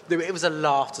it was a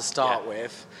laugh to start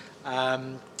with.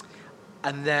 And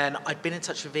then I'd been in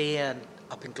touch with Ian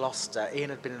up in Gloucester. Ian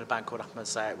had been in a band called Up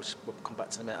Mosaic, which we'll come back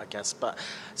to in a minute, I guess. But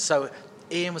so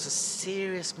Ian was a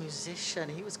serious musician.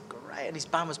 He was great, and his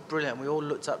band was brilliant. We all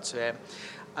looked up to him.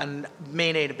 And me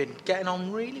and Ian had been getting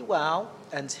on really well,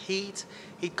 and he'd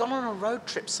gone on a road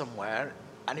trip somewhere,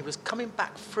 and he was coming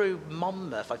back through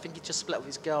Monmouth. I think he just split up with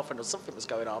his girlfriend or something was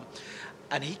going on.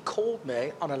 And he called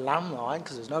me on a landline,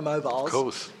 because there's no mobiles. Of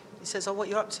course. He says, "Oh, what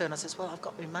are you up to?" And I says, "Well, I've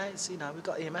got my mates, we've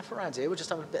got EMF around here. We're just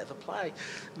having a bit of a play."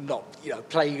 Not,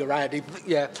 playing around.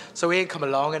 So Ian come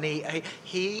along, and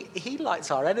he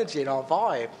likes our energy and our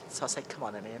vibe. So I said, "Come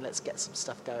on, Ian, let's get some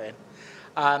stuff going."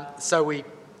 So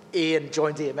Ian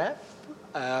joined EMF,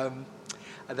 and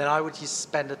then I would just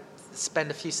spend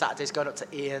a few Saturdays going up to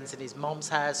Ian's in his mom's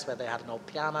house where they had an old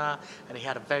piano, and he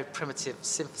had a very primitive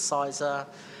synthesizer,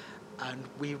 and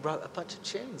we wrote a bunch of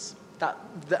tunes.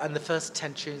 And the first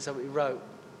 10 tunes that we wrote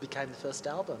became the first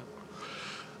album.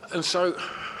 And so...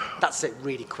 That's it,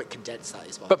 really quick, condensed that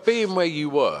as well. But being where you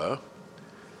were,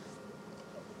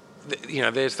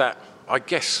 there's that, I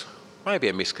guess, maybe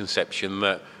a misconception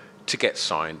that to get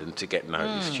signed and to get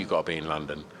noticed, you've got to be in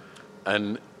London.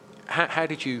 And how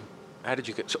did you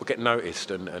get noticed?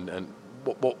 And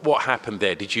what happened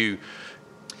there?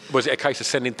 Was it a case of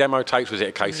sending demo tapes? Was it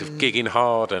a case of gigging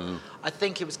hard? And I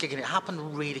think it was gigging. It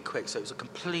happened really quick, so it was a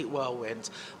complete whirlwind.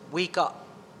 We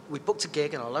booked a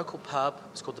gig in a local pub.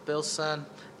 It was called the Bilson.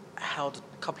 Held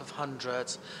a couple of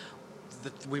hundred.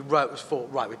 We thought,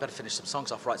 right, we better finish some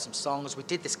songs off, write some songs. We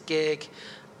did this gig,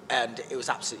 and it was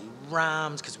absolutely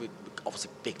rammed because we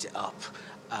obviously bigged it up.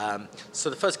 So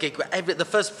the first gig, the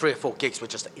first 3 or 4 gigs were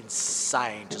just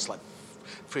insane, just like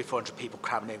 300 or 400 people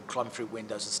cramming in, climbing through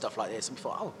windows and stuff like this. And we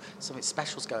thought, oh, something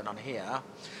special's going on here.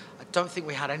 I don't think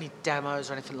we had any demos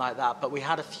or anything like that, but we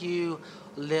had a few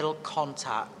little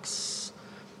contacts.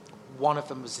 One of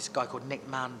them was this guy called Nick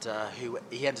Mander, who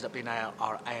he ended up being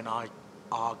our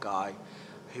A&R guy,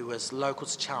 who was local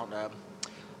to Cheltenham.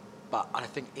 But I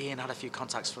think Ian had a few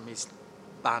contacts from his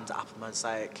band Up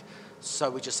Mosaic.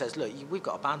 So we just says, look, we've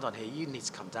got a band on here. You need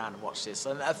to come down and watch this.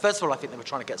 And first of all, I think they were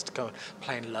trying to get us to go and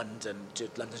play in London, do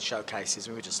London showcases.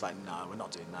 And we were just like, no, we're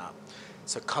not doing that.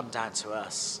 So come down to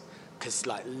us, because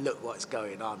look what's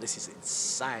going on. This is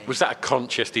insane. Was that a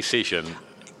conscious decision?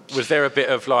 Was there a bit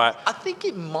of I think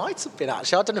it might have been,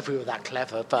 actually. I don't know if we were that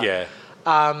clever, but... Yeah.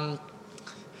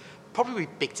 Probably we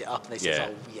bigged it up and they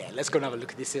said, let's go and have a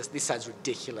look at this. This sounds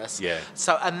ridiculous. Yeah.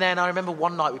 So, and then I remember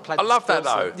one night we played... I love that,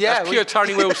 though. Yeah, that's pure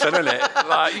Tony Wilson, isn't it?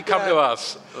 You come to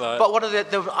us. But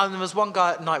there was one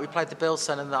night we played the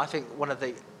Bilson, and I think one of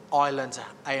the Island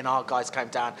A&R guys came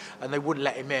down and they wouldn't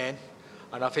let him in.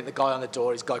 And I think the guy on the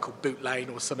door is a guy called Boot Lane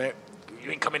or something. You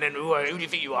ain't coming in, who do you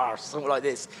think you are? Something like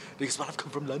this. And he goes, well, I've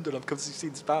come from London, I've come to see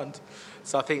this band.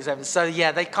 So I think it's... So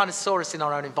yeah, they kind of saw us in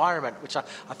our own environment, which I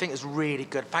think is really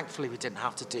good. Thankfully, we didn't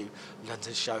have to do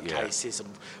London showcases and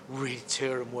really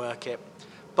tour and work it.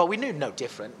 But we knew no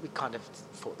different. We kind of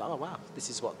thought, oh, wow,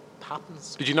 this is what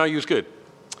happens. Did you know you was good?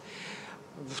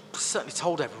 We certainly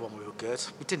told everyone we were good.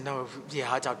 We didn't know...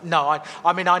 I don't... No,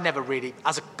 I mean, I never really...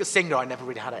 As a singer, I never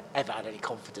really ever had any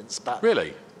confidence, but...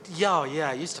 Really? Yeah,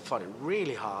 I used to find it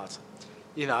really hard.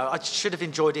 I should have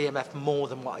enjoyed EMF more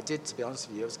than what I did, to be honest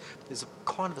with you. It was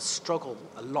kind of a struggle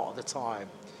a lot of the time,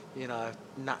 Did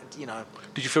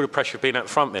you feel the pressure of being out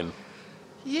front then?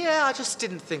 Yeah, I just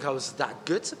didn't think I was that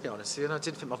good, to be honest. I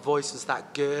didn't think my voice was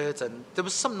that good. And there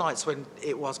was some nights when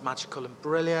it was magical and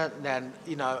brilliant. And then,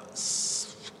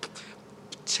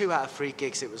 2 out of 3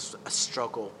 gigs, it was a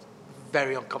struggle.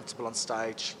 very uncomfortable on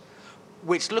stage,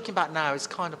 which looking back now is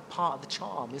kind of part of the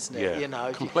charm, isn't it? Yeah, you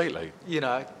know, completely. You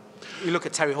look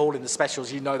at Terry Hall in the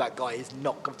specials, you know that guy is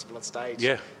not comfortable on stage.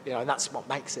 Yeah. You know, and that's what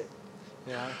makes it.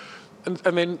 You know.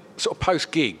 And then sort of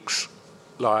post gigs,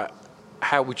 like,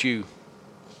 how was you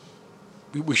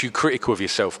critical of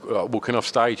yourself walking off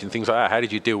stage and things like that? How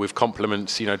did you deal with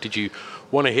compliments? You know, did you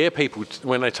want to hear people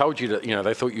when they told you that, you know,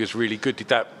 they thought you was really good? Did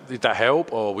that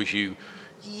help, or was you?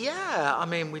 Yeah, I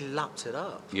mean, we lapped it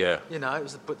up. Yeah. You know, it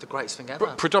was the greatest thing ever.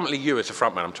 Predominantly you as a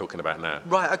frontman I'm talking about now.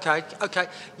 Right, okay.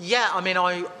 Yeah, I mean,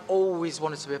 I always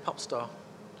wanted to be a pop star,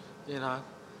 you know,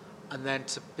 and then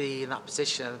to be in that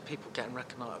position and people getting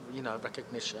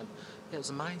recognition. Yeah, it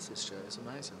was amazing, Stuart, it was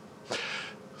amazing.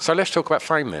 So let's talk about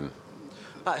Fame then.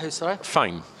 About who, sorry?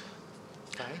 Fame.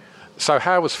 Okay. So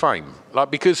how was Fame?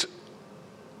 Like, because,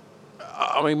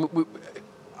 I mean,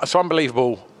 it's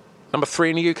unbelievable. Number 3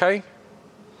 in the UK?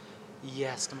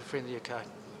 Yes, number 3 in the UK.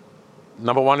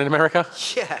 Number 1 in America?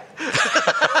 Yeah.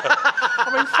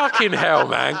 I mean, fucking hell,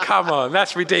 man. Come on.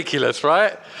 That's ridiculous,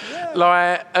 right? Yeah.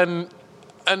 Like, and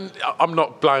I'm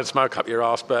not blowing smoke up your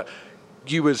ass, but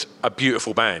you was a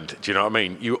beautiful band. Do you know what I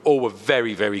mean? You all were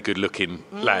very, very good looking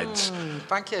lads.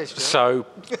 Thank you. Sure. So,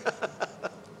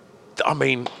 I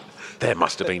mean, there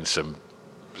must have been some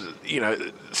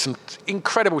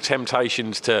incredible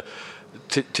temptations to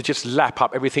just lap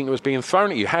up everything that was being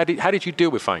thrown at you. How did you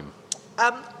deal with Fame?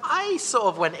 I sort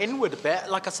of went inward a bit.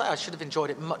 Like I say, I should have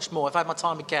enjoyed it much more. If I had my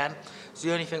time again, it's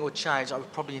the only thing that would change. I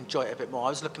would probably enjoy it a bit more. I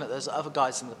was looking at those other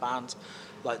guys in the band,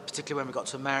 like particularly when we got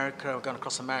to America and going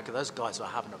across America, those guys were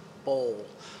having a ball.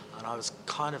 And I was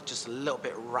kind of just a little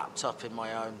bit wrapped up in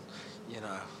my own, you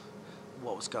know,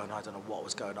 what was going on. I don't know what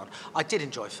was going on. I did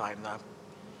enjoy Fame, though.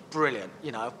 Brilliant.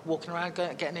 You know, walking around,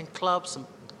 getting in clubs and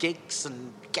gigs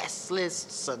and guest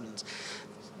lists and,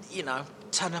 you know,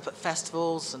 turning up at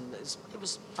festivals, and it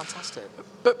was fantastic.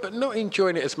 But not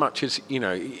enjoying it as much as, you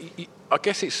know, I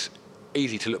guess it's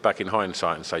easy to look back in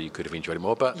hindsight and say you could have enjoyed it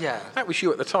more, but yeah. That was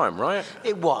you at the time, right?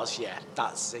 It was, yeah.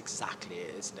 That's exactly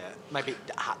it, isn't it? Maybe it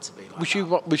had to be like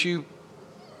that.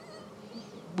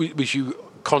 Was you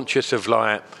conscious of,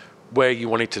 like, where you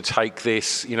wanted to take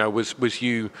this? You know, was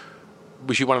you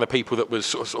one of the people that was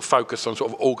sort of focused on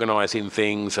sort of organising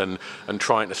things and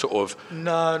trying to sort of...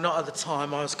 No, not at the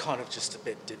time. I was kind of just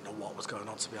didn't know what was going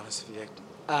on, to be honest with you.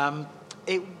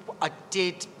 I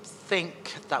did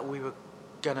think that we were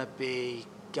going to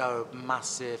go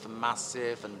massive, and I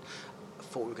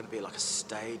thought we were going to be like a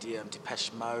stadium,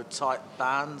 Depeche Mode type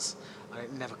bands, and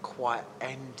it never quite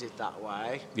ended that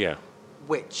way. Yeah.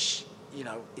 Which, you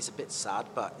know, is a bit sad,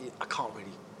 but I can't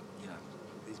really...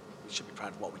 should be proud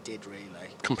of what we did, really.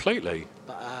 Completely.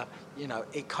 But, you know,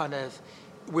 it kind of...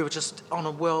 We were just on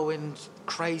a whirlwind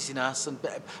craziness, and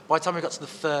by the time we got to the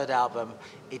third album,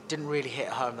 it didn't really hit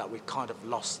home that we'd kind of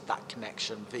lost that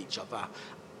connection with each other,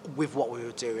 with what we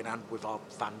were doing and with our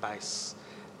fan base,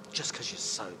 just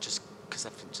because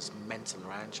everything's just mental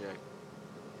around you,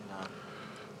 you know.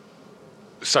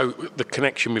 So the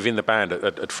connection within the band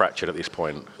had fractured at this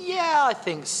point? Yeah, I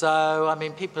think so. I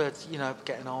mean, people are, you know,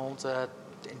 getting older,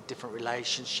 in different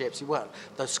relationships. You weren't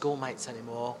those schoolmates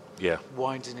anymore. Yeah.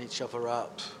 Winding each other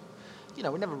up. You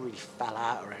know, we never really fell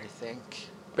out or anything.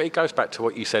 But it goes back to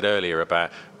what you said earlier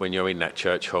about when you're in that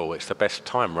church hall, it's the best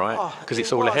time, right? Because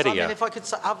it's all ahead of you. I mean, if I could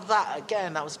have that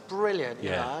again, that was brilliant,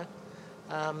 you know.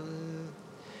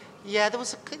 Yeah, there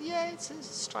was it's a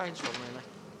strange one, really.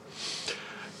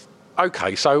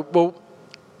 Okay, so, well,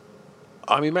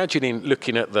 I'm imagining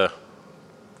looking at the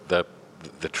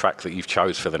track that you've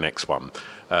chose for the next one,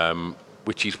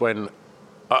 which is when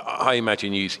I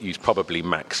imagine you've probably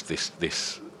maxed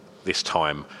this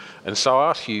time, and so I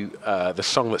ask you the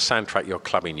song that soundtracked your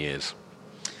clubbing years.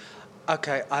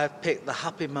 Okay, I have picked the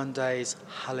Happy Mondays,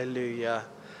 Hallelujah,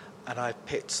 and I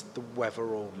picked the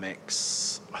Weatherall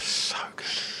mix. Oh, so good.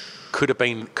 Could have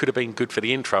been good for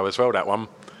the intro as well, that one.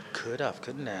 Could have,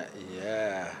 couldn't it?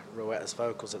 Yeah, Rowetta's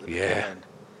vocals at the beginning.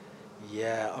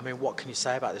 Yeah, I mean, what can you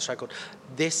say about this record?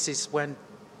 This is when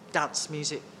dance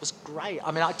music was great.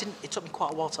 I mean, it took me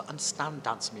quite a while to understand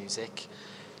dance music.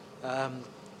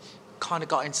 Kind of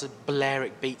got into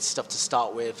Balearic beat stuff to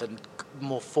start with and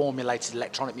more formulated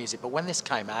electronic music. But when this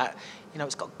came out, you know,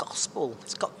 it's got gospel,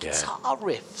 it's got guitar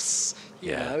riffs.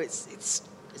 You know, it's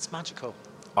magical.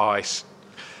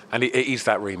 And it is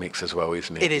that remix as well,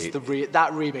 isn't it? It is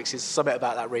that remix is something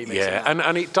about that remix. Yeah,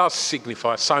 and it does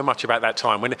signify so much about that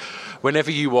time.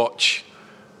 Whenever you watch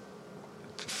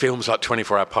films like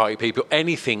 24 Hour Party People,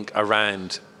 anything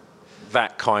around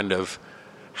that kind of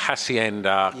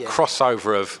hacienda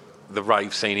crossover of the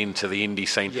rave scene into the indie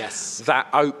scene. Yes. That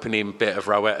opening bit of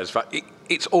Rowetta's,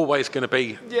 it's always going to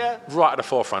be right at the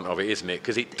forefront of it, isn't it?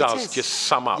 Because it does just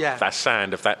sum up that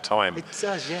sound of that time. It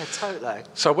does, yeah, totally.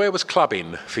 So where was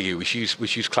clubbing for you? Was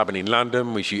you clubbing in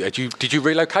London? Did you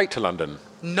relocate to London?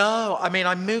 No, I mean,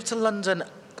 I moved to London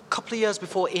a couple of years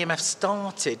before EMF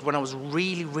started, when I was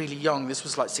really, really young. This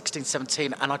was like 16,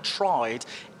 17, and I tried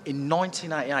in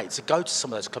 1988 to go to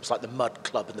some of those clubs like the Mud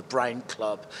Club and the Brain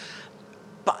Club.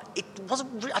 But it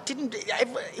wasn't.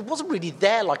 It wasn't really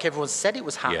there like everyone said it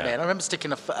was happening. Yeah. I remember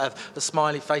sticking a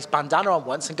smiley face bandana on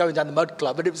once and going down the Mud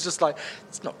Club, and it was just like,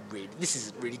 it's not really. This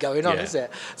isn't really going on, is it?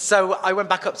 So I went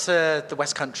back up to the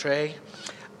West Country.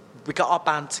 We got our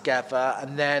band together,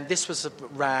 and then this was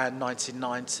around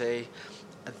 1990,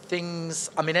 and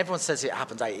things. I mean, everyone says it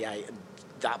happened 88 and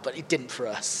that, but it didn't for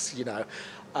us. You know,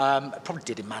 it probably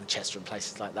did in Manchester and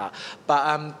places like that,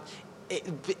 but.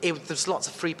 There's lots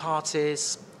of free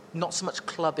parties, not so much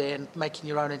clubbing, making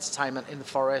your own entertainment in the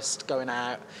forest, going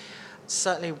out.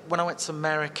 Certainly, when I went to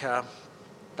America,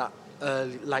 that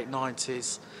late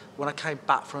 90s, when I came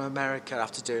back from America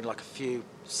after doing like a few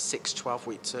 6,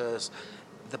 12-week tours,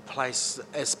 the place,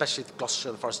 especially the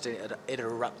Gloucestershire, the forest, it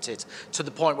erupted to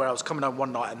the point where I was coming home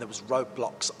one night and there was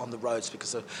roadblocks on the roads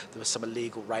because there was some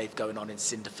illegal rave going on in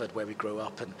Cinderford where we grew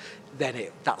up, and then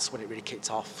that's when it really kicked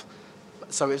off.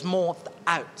 So it was more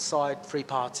outside free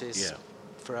parties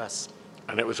for us.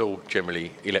 And it was all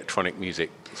generally electronic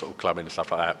music, sort of clubbing and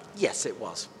stuff like that? Yes, it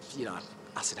was. You know,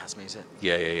 acid house music.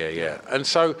 Yeah. And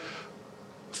so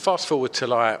fast forward to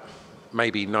like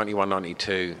maybe 91,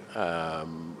 92,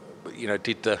 you know,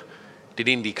 did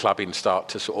indie clubbing start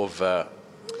to sort of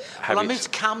have I moved to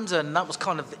Camden. That was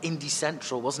kind of indie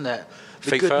central, wasn't it?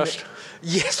 Feet First?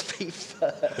 Yes, Feet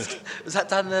First. Was that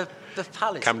down the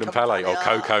Palace? Camden Palais or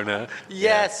Coco now?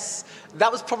 Yes. Yeah.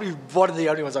 That was probably one of the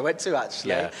only ones I went to,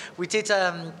 actually. Yeah. We did,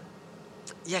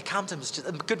 Camden was just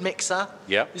a good mixer.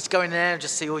 Yeah. Just go in there and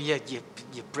just see all your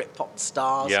Britpop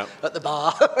stars at the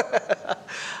bar.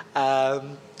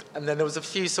 And then there was a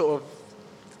few sort of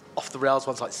off-the-rails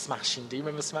ones like Smashing. Do you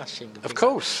remember Smashing? Of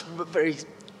course. Very...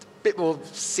 bit more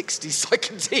 60s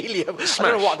psychedelia. Smash. I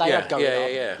don't know what they had going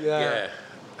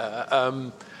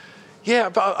on. Yeah,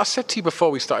 but I said to you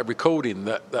before we started recording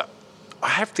that I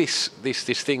have this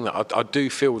thing that I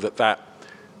do feel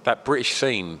that British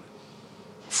scene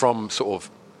from sort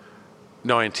of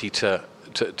 90 to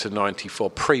 94,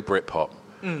 pre-Britpop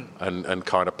and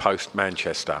kind of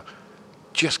post-Manchester,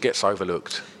 just gets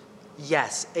overlooked.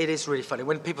 Yes, it is really funny.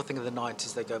 When people think of the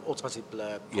 90s, they go Automatic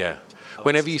Blur. Yeah.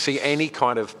 Whenever you see any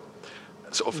kind of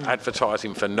sort of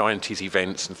advertising for 90s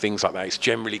events and things like that, it's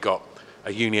generally got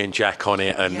a Union Jack on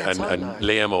it and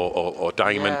Liam or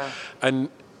Damon. Yeah.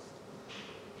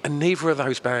 And neither of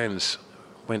those bands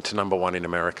went to number one in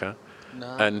America. No.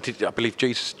 And I believe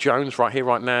Jesus Jones, Right Here,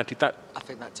 Right Now, did that? I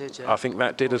think that did, yeah. I think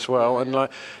that did as well. Yeah.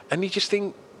 And you just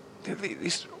think,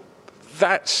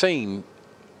 that scene,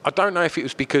 I don't know if it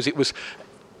was because it was...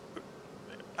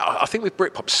 I think with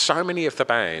Britpop, so many of the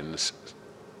bands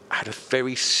had a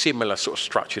very similar sort of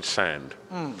structured sound.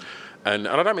 And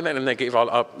I don't mean that in a negative.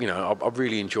 I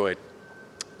really enjoyed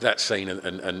that scene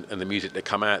and the music that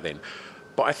come out then.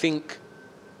 But I think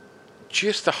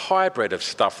just the hybrid of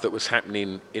stuff that was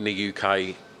happening in the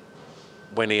UK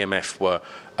when EMF were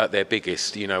at their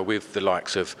biggest, you know, with the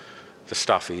likes of the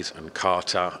Stuffies and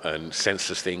Carter and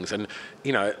Senseless Things, and,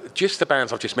 you know, just the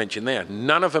bands I've just mentioned there,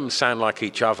 none of them sound like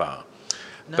each other.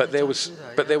 No, but there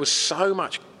was so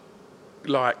much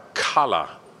like colour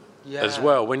as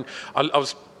well. When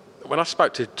I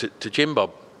spoke to Jim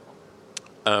Bob,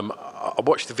 I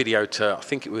watched the video to, I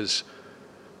think it was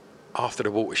After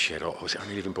the Watershed, or was it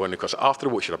Only Living Boy in the Cross? After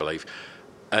the Watershed, I believe.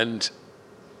 And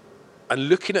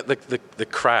looking at the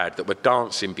crowd that were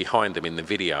dancing behind them in the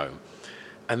video,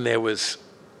 and there was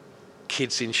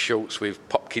kids in shorts with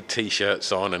Pop Kid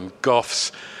T-shirts on and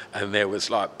goths, and there was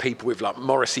like people with like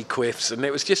Morrissey quiffs, and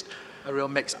it was just a real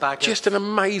mixed bag. Just an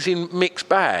amazing mixed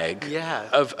bag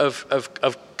of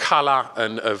colour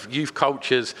and of youth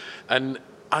cultures, and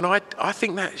I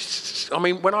think that, I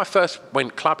mean, when I first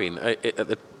went clubbing at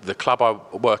the club I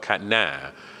work at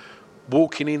now,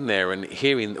 walking in there and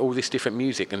hearing all this different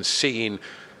music and seeing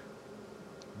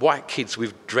white kids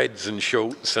with dreads and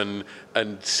shorts and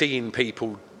seeing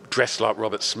people dressed like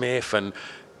Robert Smith, and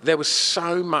there was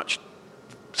so much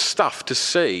stuff to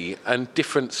see and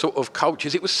different sort of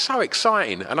cultures. It was so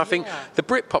exciting, and I think the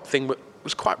Britpop thing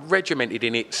was quite regimented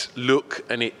in its look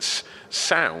and its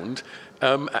sound,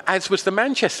 as was the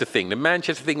Manchester thing. The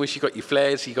Manchester thing was you got your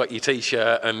flares, you got your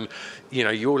T-shirt, and you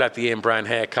know, you all had the Ian Brown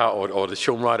haircut or the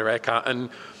Shaun Ryder haircut, and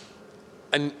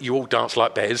you all danced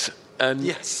like Bez. And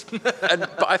yes.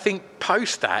 but I think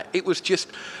post that, it was just...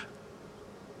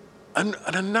 And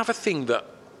another thing that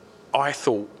I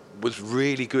thought was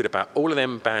really good about all of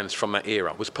them bands from that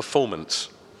era was performance.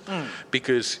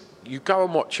 Because you go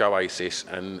and watch Oasis,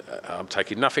 and I'm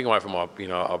taking nothing away from I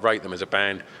rate them as a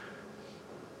band.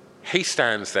 He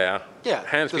stands there,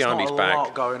 hands behind his back. There's not a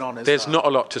lot going on, There's not a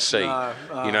lot to see.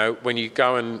 No. When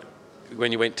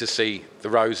you went to see the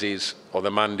Roses or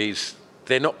the Mondays,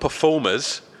 they're not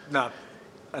performers. No.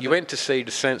 You went to see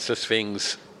the Senseless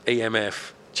Things,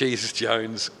 EMF, Jesus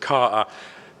Jones, Carter.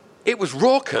 It was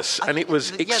raucous and it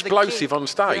was explosive on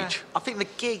stage. Yeah. I think the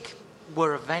gig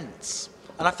were events.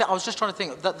 And I was just trying to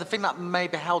think that the thing that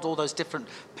maybe held all those different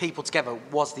people together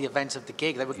was the event of the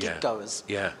gig. They were gig goers.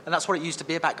 Yeah. And that's what it used to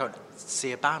be about, going to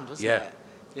see a band, wasn't it?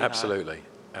 Yeah, absolutely.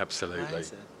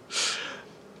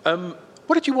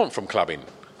 What did you want from clubbing?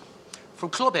 From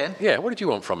clubbing? Yeah, what did you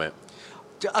want from it?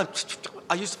 I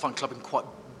used to find clubbing quite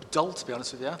dull, to be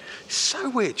honest with you. So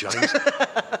weird, James.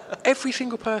 Every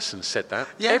single person said that.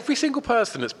 Yeah. Every single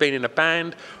person that's been in a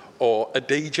band or a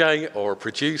DJ or a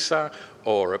producer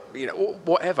or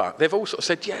whatever, they've all sort of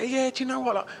said, yeah, do you know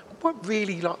what? Like, we're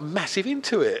really massive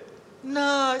into it.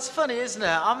 No, it's funny, isn't it?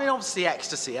 I mean, obviously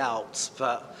ecstasy helps,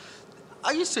 but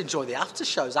I used to enjoy the after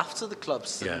shows after the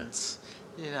clubs, and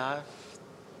that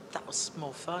was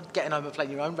more fun. Getting home and playing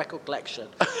your own record collection,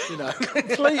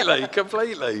 completely.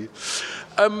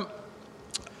 All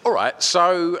right,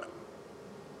 so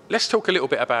let's talk a little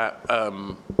bit about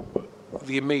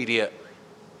the immediate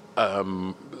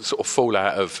sort of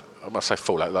fallout of, I must say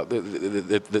fallout, like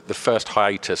the first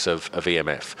hiatus of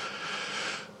EMF.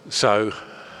 So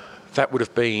that would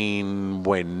have been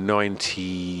when,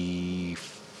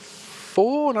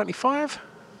 94, 95?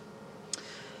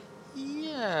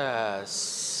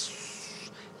 Yes.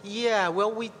 Yeah,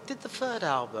 well, we did the third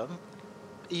album.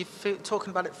 Are you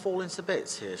talking about it falling to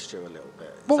bits here, Stu, a little bit?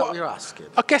 Is that what you're asking?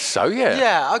 I guess so, yeah.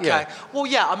 Yeah, okay. Yeah. Well,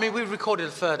 yeah, I mean, we recorded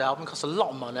the third album. It cost a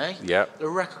lot of money. Yeah. The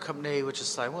record company were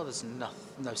just saying, well, there's no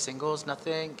singles,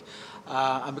 nothing.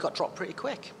 And we got dropped pretty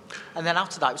quick. And then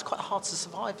after that, it was quite hard to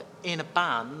survive in a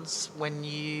band when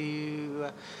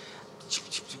you're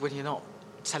not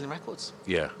selling records.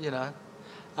 Yeah.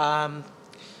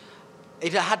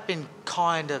 It had been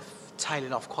kind of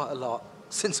tailing off quite a lot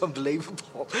since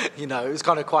Unbelievable. It was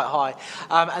kind of quite high.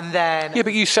 And then... Yeah,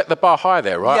 but you set the bar high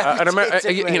there, right?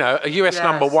 Yeah, a US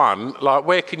number one, like,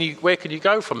 where can you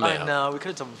go from there? I know, we could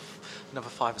have done another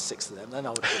 5 or 6 of them. Then I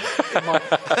would have been in my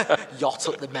yacht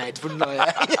at the Med, wouldn't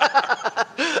I?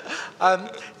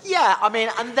 I mean,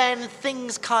 and then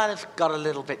things kind of got a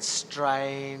little bit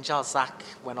strange. Zach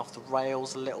went off the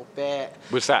rails a little bit.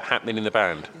 Was that happening in the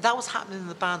band? That was happening in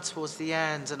the band towards the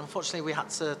end, and unfortunately we had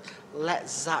to let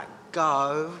Zach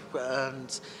go,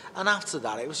 and after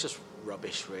that it was just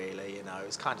rubbish, really. It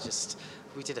was kind of just,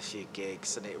 we did a few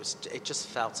gigs and it just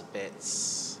felt a bit.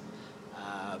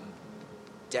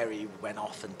 Derry went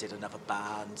off and did another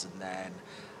band, and then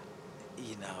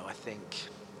I think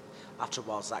after a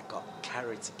while Zach got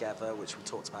carried together, which we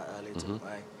talked about earlier, didn't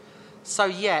we? So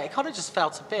yeah, it kind of just fell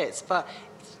to bits, but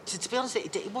to be honest,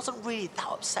 it wasn't really that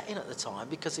upsetting at the time,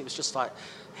 because it was just like,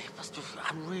 I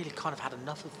really kind of had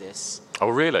enough of this. Oh,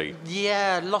 really?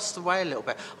 Yeah, lost the way a little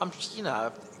bit.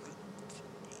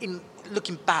 In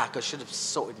looking back, I should have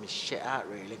sorted my shit out,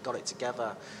 really, got it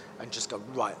together and just go,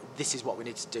 right, this is what we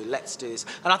need to do, let's do this.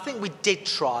 And I think we did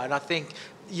try, and I think,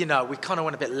 we kind of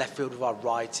went a bit left field with our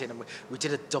writing, and we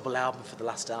did a double album for the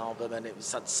last album, and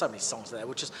had so many songs there,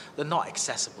 they're not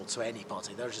accessible to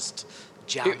anybody, they're just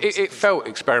jams. It felt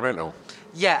experimental.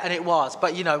 Yeah, and it was,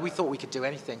 but, we thought we could do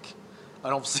anything.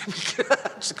 And obviously we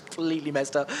just completely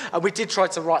messed up. And we did try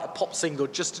to write a pop single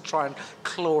just to try and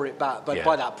claw it back. But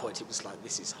by that point, it was like,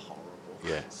 this is horrible.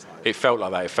 Yeah. So, it felt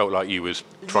like that. It felt like you was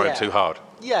trying too hard.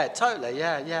 Yeah, totally.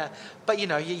 Yeah. But,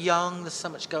 you're young. There's so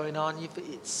much going on.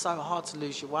 It's so hard to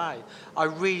lose your way. I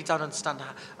really don't understand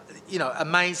how...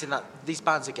 amazing that these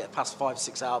bands that get past 5,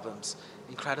 6 albums.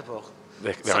 Incredible.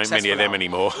 There aren't many of them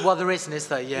anymore. Well, there isn't, is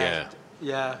there? Yeah.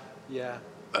 Yeah.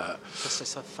 Because they're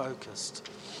so focused.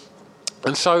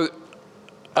 And so,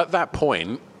 at that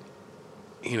point,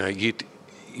 you'd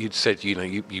said,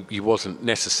 you wasn't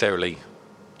necessarily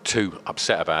too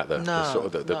upset about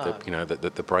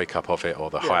the breakup of it,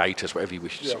 or the hiatus, whatever you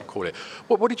wish to sort of call it.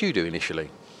 What did you do initially?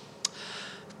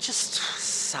 Just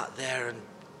sat there and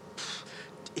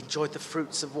enjoyed the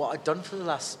fruits of what I'd done for the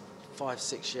last 5,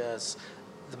 6 years.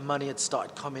 The money had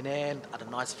started coming in. I had a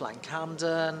nice flat in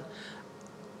Camden.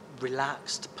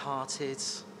 Relaxed,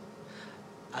 partied.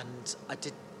 And I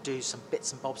did do some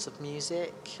bits and bobs of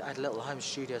music. I had a little home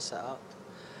studio set up.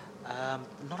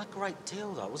 Not a great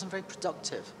deal, though. It wasn't very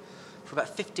productive. for about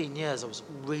 15 years, I was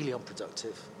really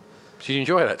unproductive. Did you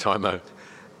enjoy that time, though?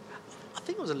 I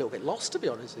think I was a little bit lost, to be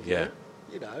honest with you. Yeah.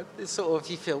 You know, it's sort of,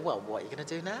 you feel, well, what are you going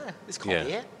to do now? This can't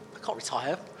be it. I can't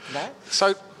retire now.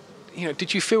 So, you know,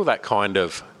 did you feel that kind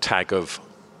of tag of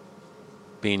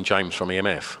being James from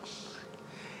EMF?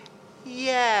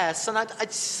 Yes, and I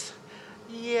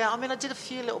did a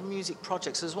few little music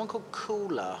projects. There's one called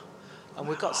Cooler, and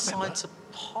we got signed to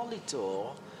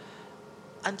Polydor.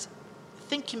 And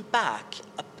thinking back,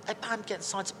 a band getting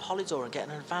signed to Polydor and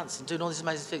getting an advance and doing all these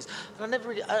amazing things, and I never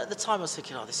really, at the time I was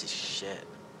thinking, oh, this is shit.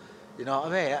 You know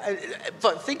what I mean?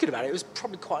 But thinking about it, it was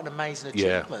probably quite an amazing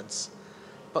achievement. Yeah.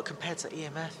 But compared to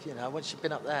EMF, you know, once you've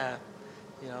been up there,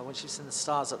 you know, once you've seen the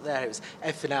stars up there, it was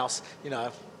everything else, you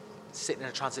know, sitting in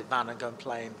a transit van and going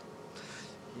playing,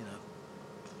 you know,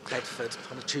 Bedford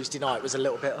on a Tuesday night was a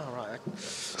little bit, all right.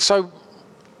 So,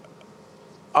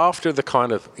 after the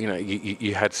kind of, you know,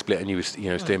 you had split and you was, you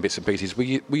know, doing bits and pieces, were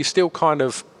you still kind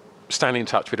of staying in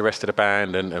touch with the rest of the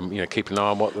band and you know, keeping an eye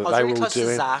on what they were all doing? I was really close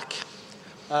to Zach.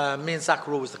 Me and Zach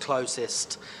were always the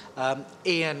closest.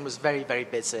 Ian was very, very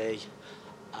busy.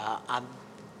 And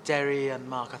Derry and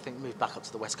Mark, I think, moved back up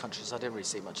to the West Country, so I didn't really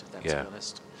see much of them, to be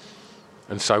honest.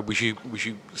 And so was you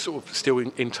sort of still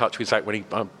in touch with Zach when he,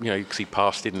 you know, because he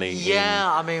passed, didn't he? Yeah,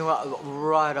 I mean,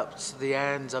 right up to the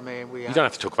end. I mean, you don't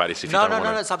have to talk about this if you don't want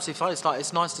to. No, it's absolutely fine.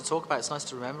 It's nice to talk about. It's nice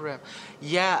to remember him.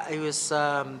 Yeah, it was.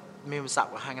 Me and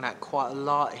Zach were hanging out quite a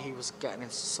lot. He was getting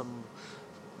into some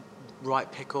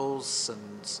right pickles,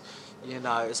 and you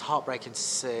know, it was heartbreaking to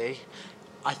see.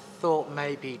 I thought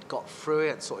maybe he'd got through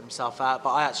it and sorted himself out,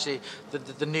 but I actually,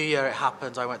 the new year it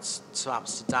happened, I went to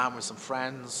Amsterdam with some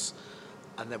friends,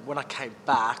 and then when I came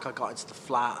back, I got into the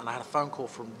flat, and I had a phone call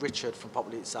from Richard from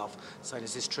Poplar itself saying,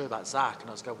 is this true about Zach?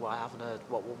 And I was going, well, I haven't heard,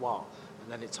 what?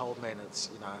 And then it told me, and it's,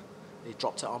 you know, he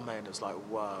dropped it on me, and it was like,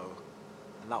 whoa.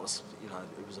 And that was, you know,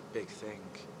 it was a big thing.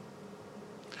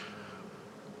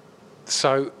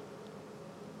 So,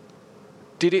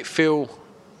 did it feel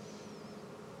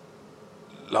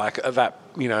like that,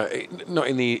 you know, not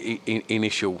in the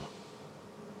initial,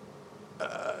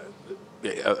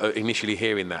 initially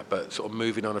hearing that, but sort of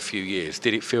moving on a few years,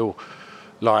 did it feel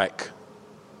like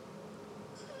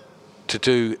to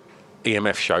do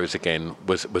EMF shows again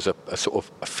was a sort of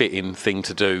a fitting thing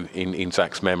to do in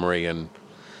Zach's memory? And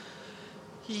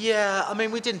yeah, I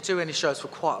mean, we didn't do any shows for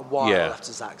quite a while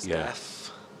after Zach's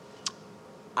death,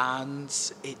 and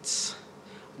it's.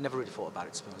 Never really thought about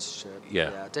it, to be honest with you.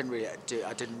 Yeah. I didn't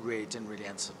really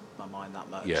enter my mind that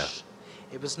much. Yeah.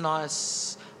 It was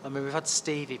nice. I mean, we've had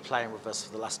Stevie playing with us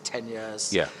for the last 10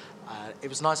 years. Yeah. It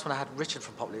was nice when I had Richard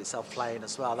from Poplar itself playing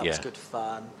as well. That was good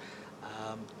fun.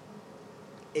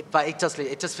 But it does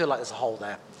feel like there's a hole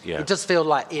there. Yeah. It does feel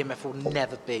like EMF will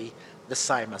never be the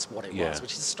same as what it was,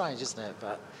 which is strange, isn't it?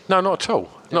 But no, not at all.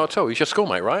 Yeah. Not at all. He's your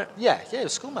schoolmate, right? Yeah, it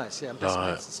was schoolmates, and best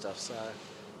mates and stuff. So,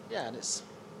 yeah, and it's.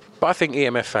 But I think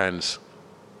EMF fans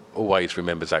always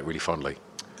remember Zach really fondly.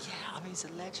 Yeah, I mean, he's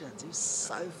a legend. He was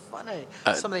so funny.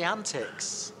 Some of the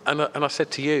antics. And I said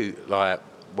to you, like,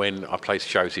 when I played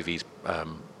shows with his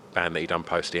band that he done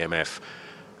post EMF,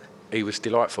 he was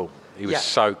delightful. He was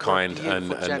so kind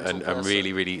and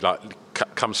really, really, like,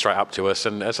 come straight up to us.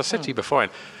 And as I said to you before,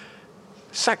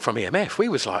 Zach from EMF, we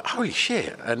was like, holy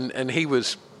shit. And he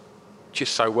was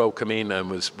just so welcoming and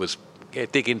was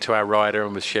dig into our rider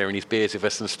and was sharing his beers with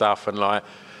us and stuff, and like,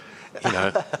 you know,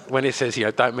 when it says, you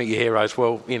know, don't meet your heroes,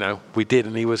 well, you know, we did,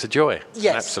 and he was a joy. Yes.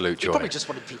 An absolute joy. He probably just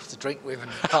wanted people to drink with and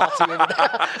party with.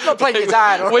 Not playing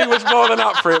guitar. We was more than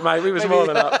up for it, mate. We was more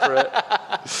than up for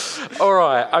it. All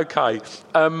right, okay.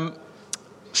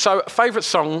 So, favourite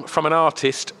song from an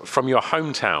artist from your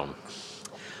hometown?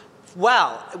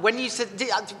 Well, when I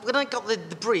got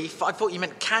the brief, I thought you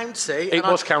meant county. It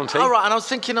was county. All right, and I was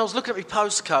looking at my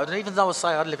postcode, and even though I say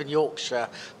I live in Yorkshire,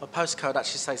 my postcode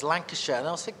actually says Lancashire, and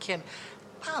I was thinking,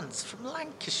 man's from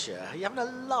Lancashire, are you having a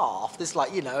laugh? There's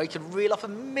like, you know, you can reel off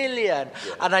 1 million.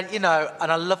 Yeah. And I, you know, and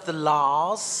I love the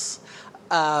Lars,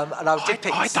 and I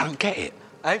don't get it.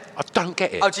 Eh? I don't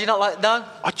get it. Oh, do you not like, no?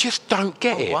 I just don't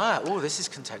get it. Wow, oh, this is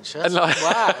contentious. And like,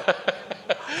 wow.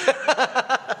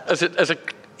 As a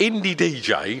indie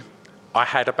DJ, I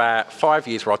had about 5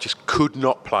 years where I just could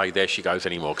not play There She Goes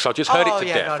anymore because I just heard it to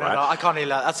death. No, I can't hear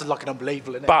that. That's like an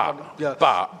unbelievable, isn't it?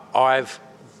 But I've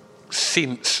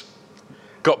since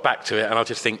got back to it, and I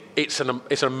just think it's an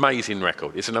amazing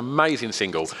record. It's an amazing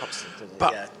single.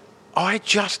 But I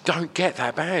just don't get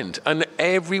that band. And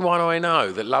everyone I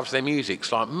know that loves their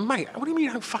music's like, mate, what do you mean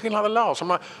you don't fucking like the Lars? I'm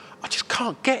like, I just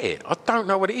can't get it. I don't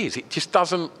know what it is. It just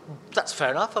doesn't. That's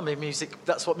fair enough. I mean, music,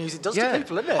 that's what music does to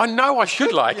people, isn't it? I know I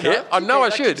should like it. I know I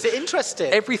should. Keeps it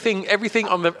interesting. Everything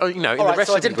on the, in the rest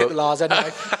so I of the didn't book. pick the Lars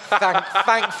anyway,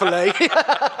 thankfully.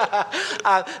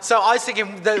 So I was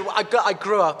thinking, I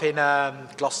grew up in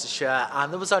Gloucestershire,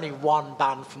 and there was only one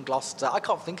band from Gloucester. I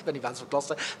can't think of any bands from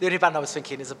Gloucester. The only band I was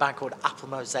thinking is a band called Apple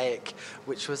Mosaic,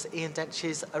 which was Ian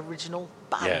Dench's original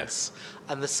band. Yes.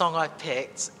 And the song I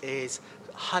picked is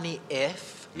Honey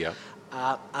If. Yeah.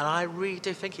 And I really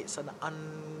do think it's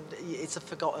it's a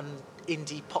forgotten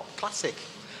indie pop classic.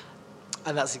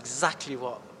 And that's exactly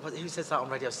who says that on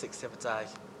Radio 6 the other day?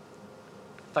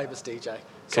 Famous DJ.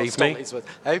 Keaveney.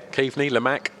 Who? Keaveney,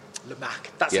 Lamac.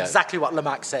 That's exactly what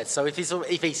Lamac said. So if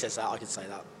he says that, I can say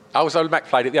that. Oh, so Lamac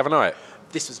played it the other night?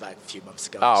 This was about a few months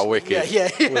ago. Oh, wicked. Yeah.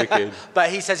 Wicked.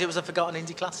 But he says it was a forgotten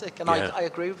indie classic, and I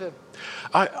agree with him.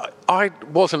 I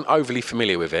wasn't overly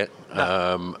familiar with it,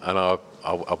 No. and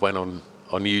I went on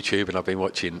YouTube, and I've been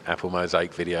watching Apple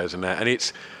Mosaic videos and that, and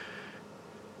it's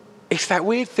that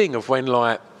weird thing of when,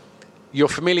 like, you're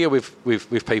familiar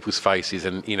with people's faces,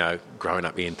 and, you know, growing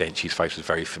up, Ian Dench's face was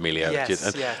very familiar.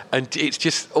 Yes, and it's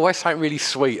just always something really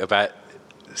sweet about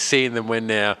seeing them when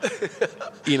they're,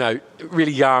 you know,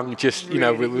 really young, just, you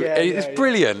know, it's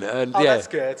brilliant. And, that's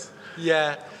good.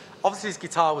 Yeah. Obviously, his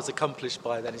guitar was accomplished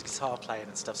by then, his guitar playing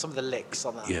and stuff. Some of the licks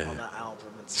on that album.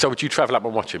 And stuff. So would you travel up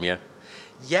and watch them, yeah?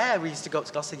 Yeah, we used to go up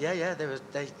to Gloucester. Yeah, they're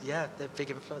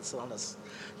big influence on us.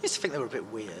 I used to think they were a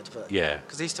bit weird, but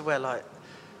because they used to wear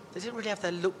they didn't really have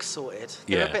their look sorted.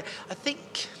 They were I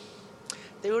think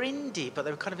they were indie, but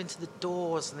they were kind of into the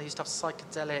Doors, and they used to have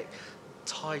psychedelic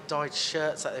tie-dyed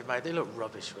shirts that they made. They look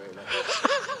rubbish, really.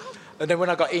 And then when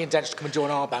I got Ian Dench to come and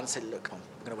join our band, I said, "Look, come on,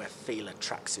 we're going to wear Fila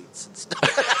tracksuits and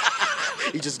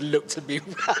stuff." He just looked at me.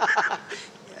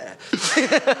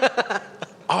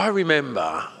 I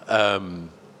remember,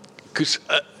 because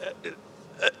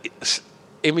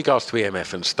in regards to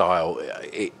EMF and style,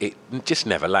 it just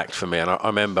never lacked for me. And I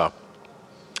remember,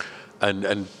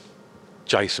 and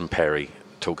Jason Perry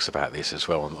talks about this as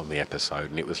well on the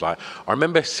episode, and it was like, I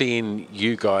remember seeing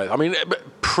you guys, I mean,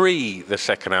 pre the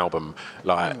second album,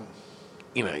 like,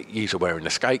 you know, you were wearing the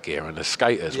skate gear and the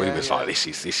skaters, we was like, this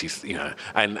is, you know,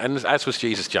 and as was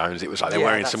Jesus Jones, it was like they're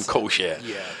wearing some cool shit.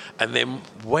 Yeah. And then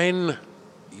when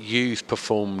you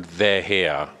performed They're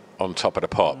Here on Top of the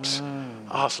Pops,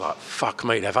 I was like, fuck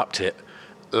me, they've upped it.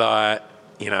 Like,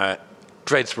 you know,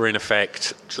 dreads were in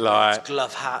effect, like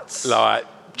glove hats, like,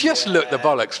 just look the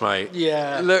bollocks, mate.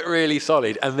 Yeah. Look really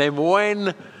solid. And then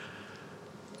when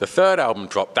the third album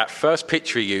dropped, that first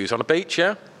picture you used on a beach,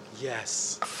 yeah?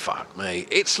 Yes. Fuck me.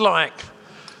 It's like,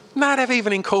 now they've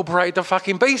even incorporated the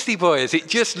fucking Beastie Boys. It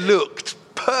just looked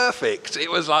perfect. It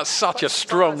was like such a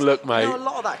strong look, mate. You know, a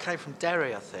lot of that came from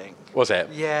Derry, I think. Was it?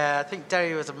 Yeah, I think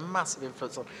Derry was a massive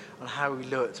influence on how we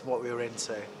looked and what we were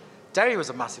into. Derry was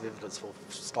a massive influence for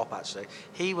Slop, actually.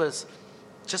 He was,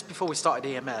 just before we started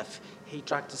EMF, he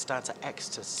dragged us down to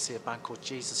Exeter to see a band called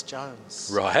Jesus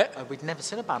Jones. Right. We'd never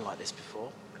seen a band like this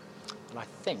before. And I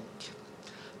think,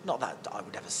 not that I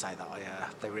would ever say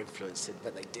that they were influenced,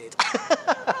 but they did.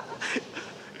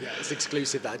 Yeah, it's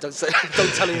exclusive that. Don't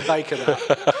tell Ian Baker that.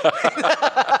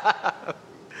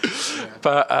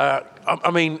 But,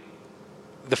 I mean,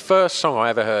 the first song I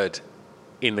ever heard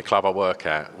in the club I work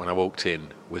at when I walked in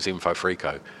was Info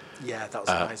Frico. Yeah, that was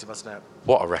amazing, wasn't it?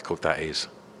 What a record that is.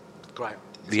 Great.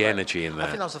 The energy in that. I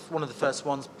think that was one of the first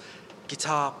ones.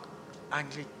 Guitars and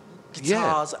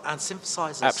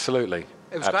synthesizers. Absolutely.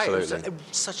 It was great. It was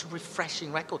such a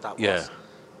refreshing record, that was.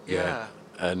 Yeah.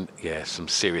 And, some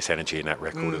serious energy in that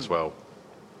record as well.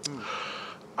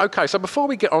 Okay, so before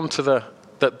we get on to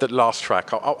the last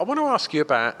track, I want to ask you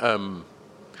about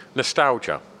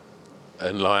nostalgia.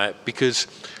 And, like, because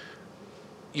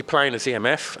you're playing as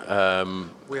EMF.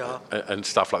 We are. And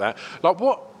stuff like that. Like,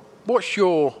 what's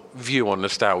your view on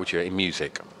nostalgia in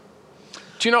music?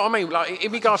 Do you know what I mean? Like,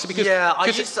 in regards to, because... Yeah, I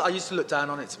used to look down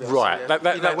on it, to be honest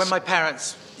with you. When my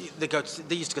parents, they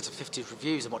used to go to 50s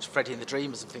reviews and watch Freddie and the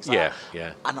Dreamers and things like that.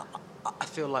 Yeah. And I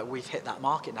feel like we've hit that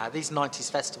market now. These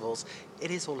 90s festivals, it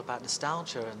is all about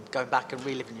nostalgia and going back and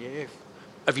reliving your youth.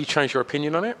 Have you changed your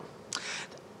opinion on it?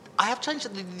 I have changed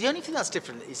it. The only thing that's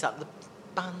different is that the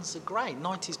bands are great.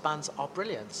 90s bands are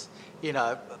brilliant. You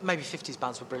know, maybe 50s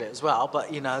bands were brilliant as well,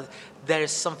 but, you know, there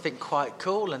is something quite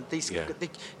cool. And these,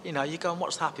 you know, you go and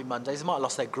watch the Happy Mondays, they might have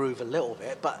lost their groove a little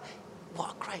bit, but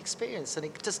what a great experience. And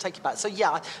it does take you back. So,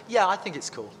 yeah, I think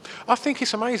it's cool. I think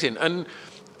it's amazing. And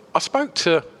I spoke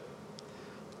to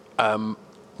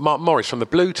Mark Morris from the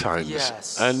Blue Tones.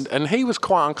 Yes. And he was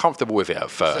quite uncomfortable with it at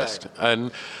first.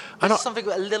 And There's something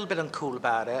a little bit uncool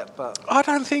about it, but... I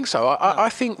don't think so. I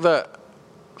think that,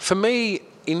 for me,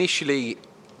 initially,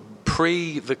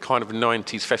 pre the kind of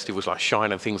 90s festivals like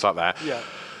Shine and things like that,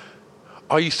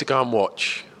 I used to go and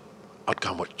watch... I'd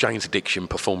go and watch Jane's Addiction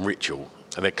perform Ritual,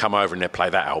 and they'd come over and they'd play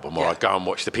that album, or I'd go and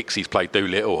watch the Pixies play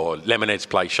Doolittle, or Lemonheads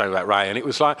play Show That Ray, and it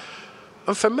was like...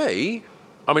 And for me,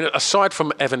 I mean, aside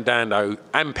from Evan Dando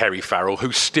and Perry Farrell,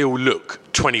 who still look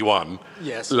 21,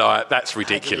 like, that's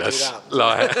ridiculous. That?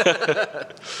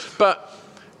 Like, but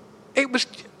it was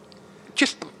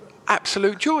just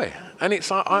absolute joy. And it's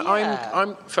like,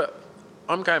 I'm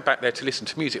going back there to listen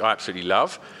to music I absolutely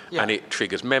love, and it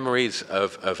triggers memories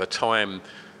of a time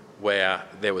where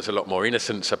there was a lot more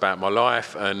innocence about my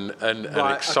life and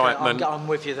excitement. Okay, I'm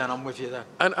with you then.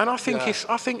 And I think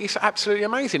it's absolutely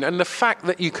amazing. And the fact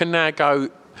that you can now go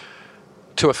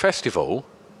to a festival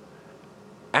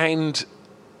and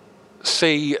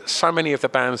see so many of the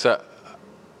bands that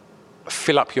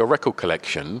fill up your record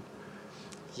collection,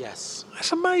 that's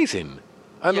amazing.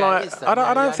 And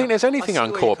I don't think there's anything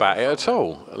uncool about it at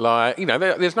all. Like, you know,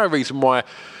 there's no reason why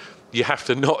you have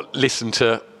to not listen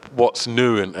to what's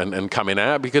new and coming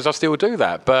out, because I still do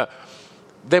that. But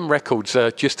them records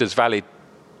are just as valid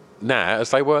now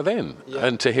as they were then.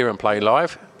 And to hear them play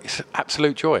live, it's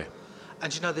absolute joy.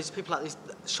 And you know, there's people like these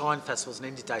Shine festivals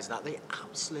and indie days and that, they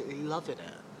absolutely loving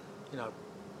it. You know,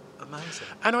 amazing.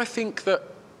 And I think that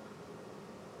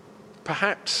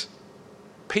perhaps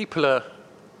people are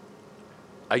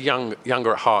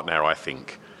younger at heart now, I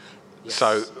think. Yes.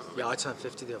 So I turned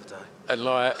 50 the other day. And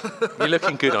like, you're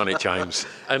looking good on it, James.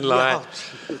 And like,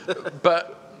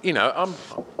 but you know,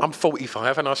 I'm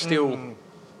 45 and I still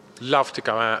love to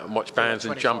go out and watch bands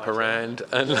and jump around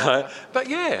and like. But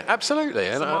yeah, absolutely.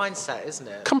 It's a mindset, isn't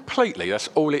it? Completely. That's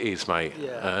all it is, mate.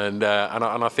 Yeah. And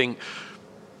I think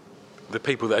the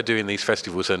people that are doing these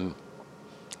festivals, and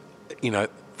you know,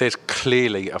 there's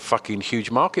clearly a fucking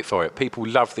huge market for it. People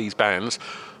love these bands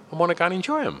and want to go and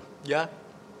enjoy them. Yeah.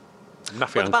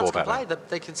 Nothing uncool about play. that.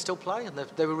 They can still play, and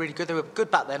they were really good. They were good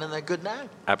back then, and they're good now.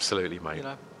 Absolutely, mate. You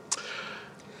know.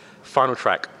 Final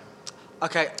track.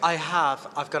 Okay, I've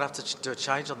got to have to do a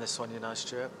change on this one, you know,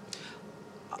 Stuart.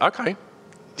 Okay.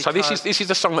 So this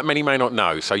is a song that many may not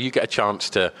know. So you get a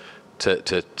chance to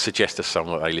suggest a song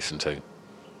that they listen to.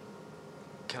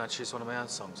 Can I choose one of my own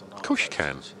songs or not? Of course you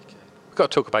can. We've got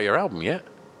to talk about your album yet.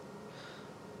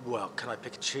 Well, can I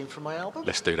pick a tune from my album?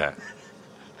 Let's do that.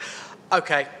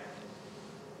 Okay.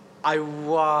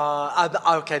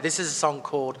 Okay, this is a song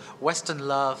called Western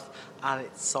Love, and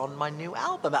it's on my new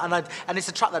album. And it's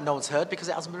a track that no one's heard because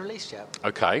it hasn't been released yet.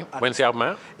 Okay. When's the album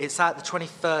out? It's out the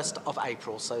 21st of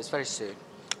April, so it's very soon.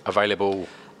 Available?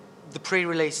 The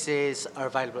pre-releases are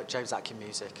available at James Atkin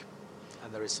Music.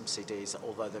 And there is some CDs,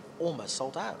 although they've almost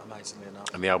sold out, amazingly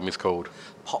enough. And the album is called?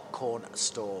 Popcorn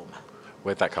Storm.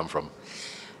 Where'd that come from?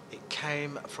 It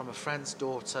came from a friend's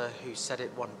daughter who said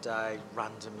it one day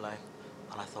randomly.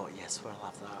 And I thought, yes, we'll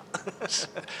have that.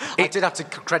 I did have to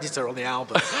credit her on the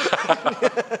album.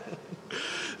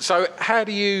 So how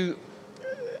do you...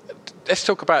 Let's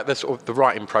talk about the sort of the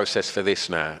writing process for this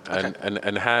now.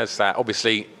 And how's that...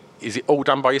 Obviously, is it all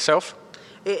done by yourself?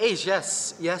 It is,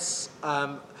 yes.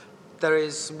 There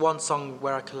is one song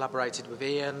where I collaborated with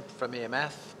Ian from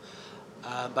EMF.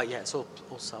 But yeah, it's all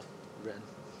self-written.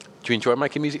 Do you enjoy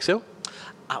making music still?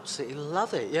 Absolutely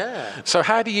love it, yeah. So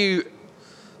how do you...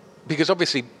 Because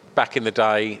obviously back in the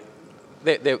day,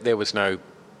 there was no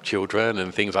children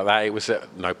and things like that. It was,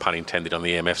 no pun intended on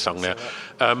the EMF song now.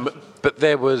 But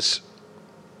there was,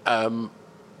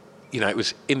 you know, it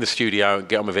was in the studio and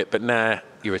get on with it. But now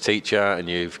you're a teacher and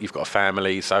you've got a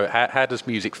family. So how does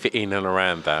music fit in and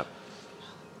around that?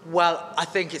 Well, I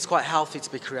think it's quite healthy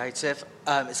to be creative.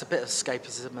 It's a bit of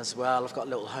escapism as well. I've got a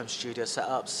little home studio set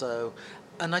up, so...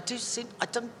 And I seem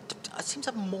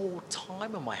to have more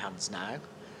time on my hands now.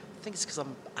 I think it's because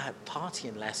I'm out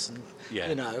partying less and,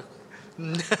 you know,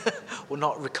 well,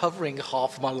 not recovering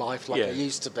half of my life like I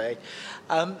used to be.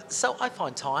 So I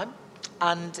find time,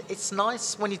 and it's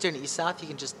nice when you're doing it yourself. You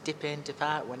can just dip in, dip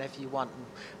out whenever you want and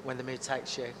when the mood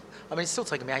takes you. I mean, it's still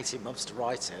taken me 18 months to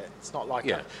write it. It's not like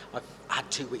I've had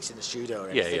 2 weeks in the studio or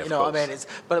anything. You know what I mean?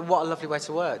 But what a lovely way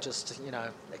to work, just, you know,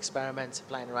 experimenting,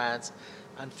 playing around.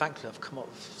 And thankfully, I've come up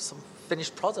with some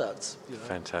finished products. You know?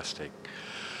 Fantastic.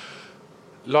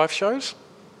 Live shows?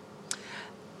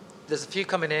 There's a few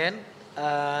coming in.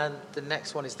 And the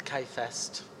next one is the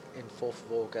K-Fest in 4th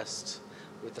of August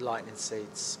with the Lightning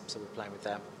Seeds. So we're playing with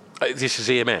them. This is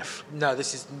EMF? No,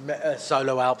 this is a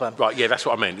solo album. Right, yeah, that's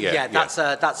what I meant. Yeah,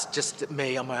 that's just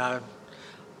me on my own.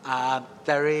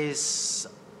 There is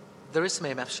some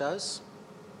EMF shows,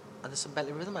 and there's some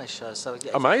Bentley Rhythm Ace shows. So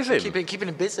yeah, amazing. Keeping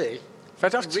him busy.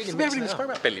 Fantastic. Really we haven't even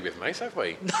spoken about Bentley Rhythm Ace, have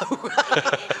we? No.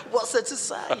 What's there to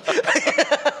say?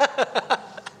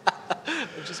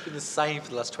 It's just been the same for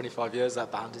the last 25 years,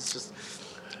 that band. It's just,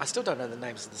 I still don't know the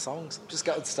names of the songs. Just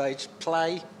go on stage,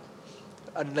 play,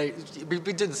 and we've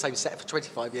been doing the same set for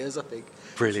 25 years, I think.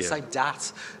 Brilliant. It's the same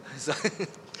dat.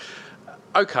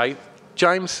 Okay,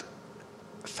 James,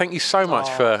 thank you so much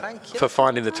for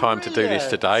finding the time to do this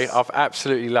today. I've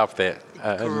absolutely loved it.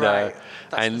 Great.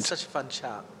 That's been such a fun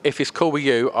chat. If it's cool with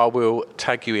you, I will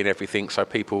tag you in everything so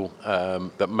people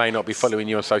that may not be following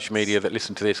you on social media that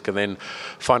listen to this can then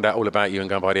find out all about you and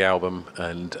go and buy the album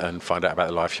and find out about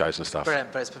the live shows and stuff.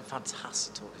 Brilliant, but it's been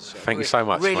fantastic talking to you. Thank you so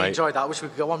much, really mate. Enjoyed that. I wish we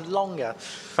could go on longer.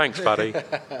 Thanks, buddy.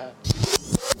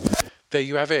 There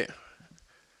you have it.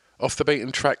 Off the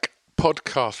Beaten Track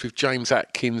podcast with James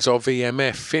Atkins of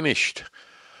EMF finished.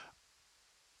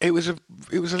 It was a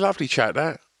lovely chat.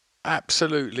 That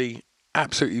absolutely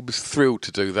was thrilled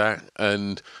to do that,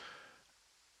 and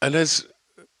as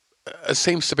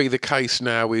seems to be the case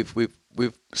now with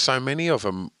so many of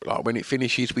them, like when it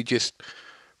finishes we just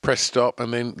press stop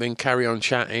and then carry on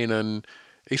chatting, and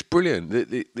it's brilliant.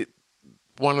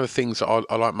 One of the things that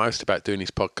I like most about doing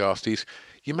this podcast is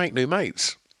you make new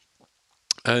mates,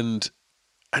 and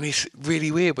it's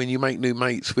really weird when you make new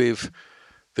mates with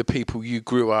the people you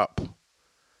grew up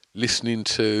listening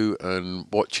to and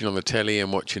watching on the telly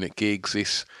and watching at gigs.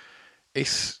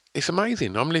 It's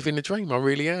amazing. I'm living the dream. I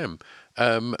really am.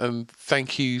 And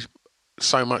thank you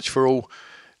so much for all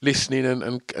listening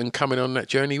and coming on that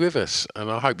journey with us.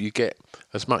 And I hope you get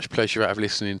as much pleasure out of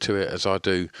listening to it as I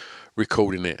do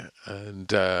recording it. And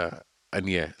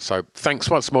yeah, so thanks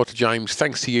once more to James.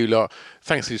 Thanks to you lot.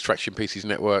 Thanks to Distraction Pieces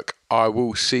Network. I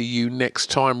will see you next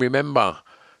time. Remember,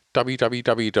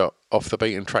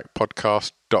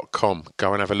 www.offthebeatentrackpodcast.com.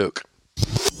 Go and have a look.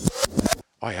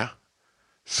 Oh yeah,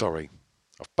 sorry,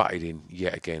 I've butted in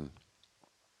yet again.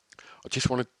 I just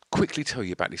want to quickly tell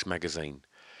you about this magazine.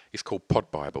 It's called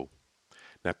Pod Bible.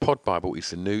 Now, Pod Bible is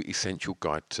the new essential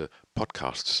guide to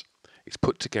podcasts. It's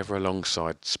put together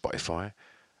alongside Spotify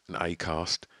and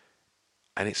Acast,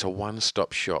 and it's a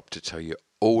one-stop shop to tell you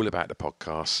all about the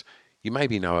podcasts you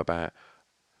maybe know about,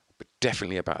 but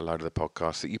definitely about a load of the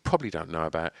podcasts that you probably don't know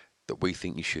about that we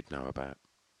think you should know about.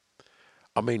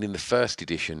 I mean, in the first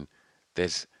edition,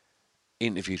 there's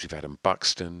interviews with Adam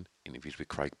Buxton, interviews with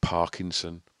Craig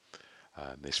Parkinson,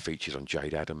 there's features on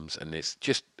Jade Adams, and there's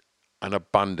just an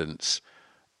abundance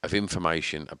of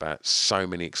information about so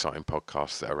many exciting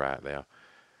podcasts that are out there.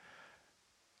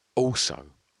 Also,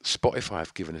 Spotify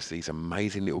have given us these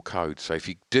amazing little codes. So if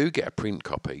you do get a print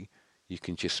copy, you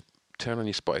can just turn on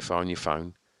your Spotify on your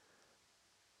phone,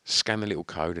 scan the little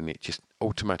code, and it just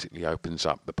automatically opens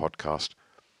up the podcast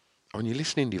on your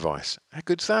listening device. How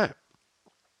good's that?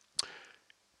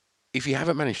 If you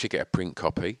haven't managed to get a print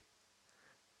copy,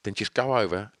 then just go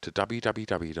over to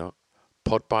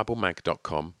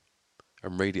www.podbiblemag.com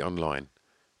and read it online,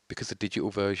 because the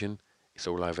digital version is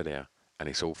all over there and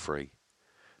it's all free.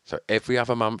 So every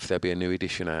other month there'll be a new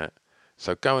edition out.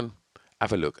 So go and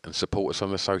have a look and support us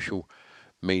on the social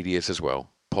medias as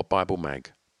well.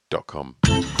 podbiblemag.com.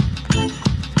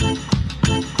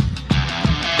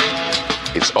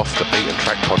 It's Off the Beaten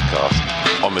Track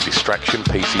podcast on the Distraction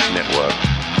Pieces Network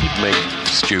with me,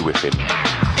 Stu Whiffin.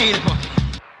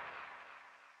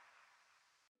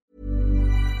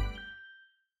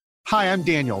 Hi, I'm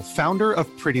Daniel, founder of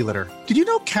Pretty Litter. Did you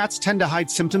know cats tend to hide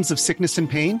symptoms of sickness and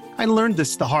pain? I learned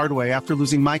this the hard way after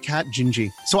losing my cat, Gingy.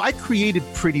 So I created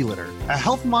Pretty Litter, a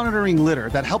health monitoring litter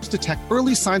that helps detect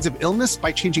early signs of illness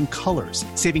by changing colors,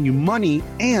 saving you money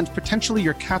and potentially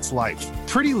your cat's life.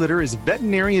 Pretty Litter is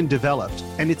veterinarian developed,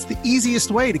 and it's the easiest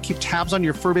way to keep tabs on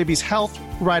your fur baby's health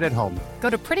right at home. Go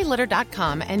to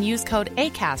prettylitter.com and use code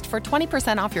ACAST for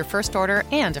 20% off your first order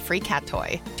and a free cat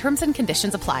toy. Terms and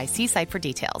conditions apply. See site for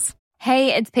details.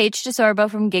 Hey, it's Paige DeSorbo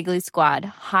from Giggly Squad.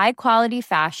 High quality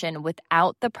fashion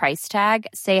without the price tag.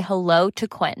 Say hello to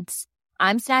Quince.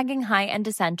 I'm snagging high-end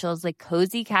essentials like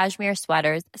cozy cashmere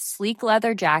sweaters, sleek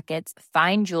leather jackets,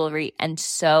 fine jewelry, and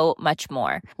so much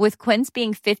more. With Quince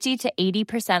being 50 to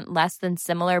 80% less than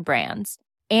similar brands.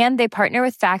 And they partner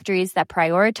with factories that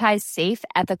prioritize safe,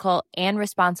 ethical, and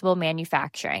responsible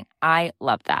manufacturing. I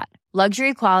love that.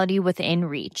 Luxury quality within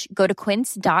reach. Go to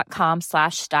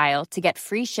quince.com/style to get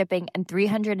free shipping and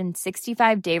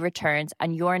 365-day returns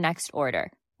on your next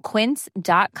order.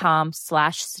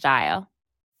 Quince.com/style.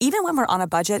 Even when we're on a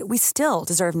budget, we still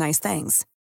deserve nice things.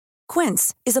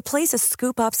 Quince is a place to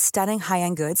scoop up stunning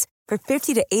high-end goods for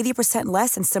 50 to 80%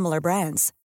 less than similar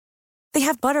brands. They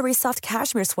have buttery soft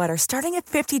cashmere sweaters starting at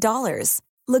 $50,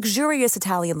 luxurious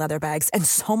Italian leather bags, and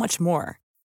so much more.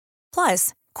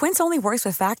 Plus, Quince only works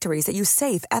with factories that use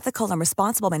safe, ethical, and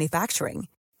responsible manufacturing.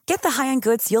 Get the high-end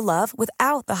goods you'll love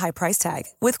without the high price tag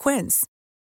with Quince.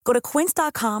 Go to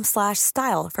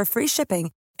quince.com/style for free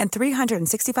shipping and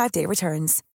 365-day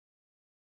returns.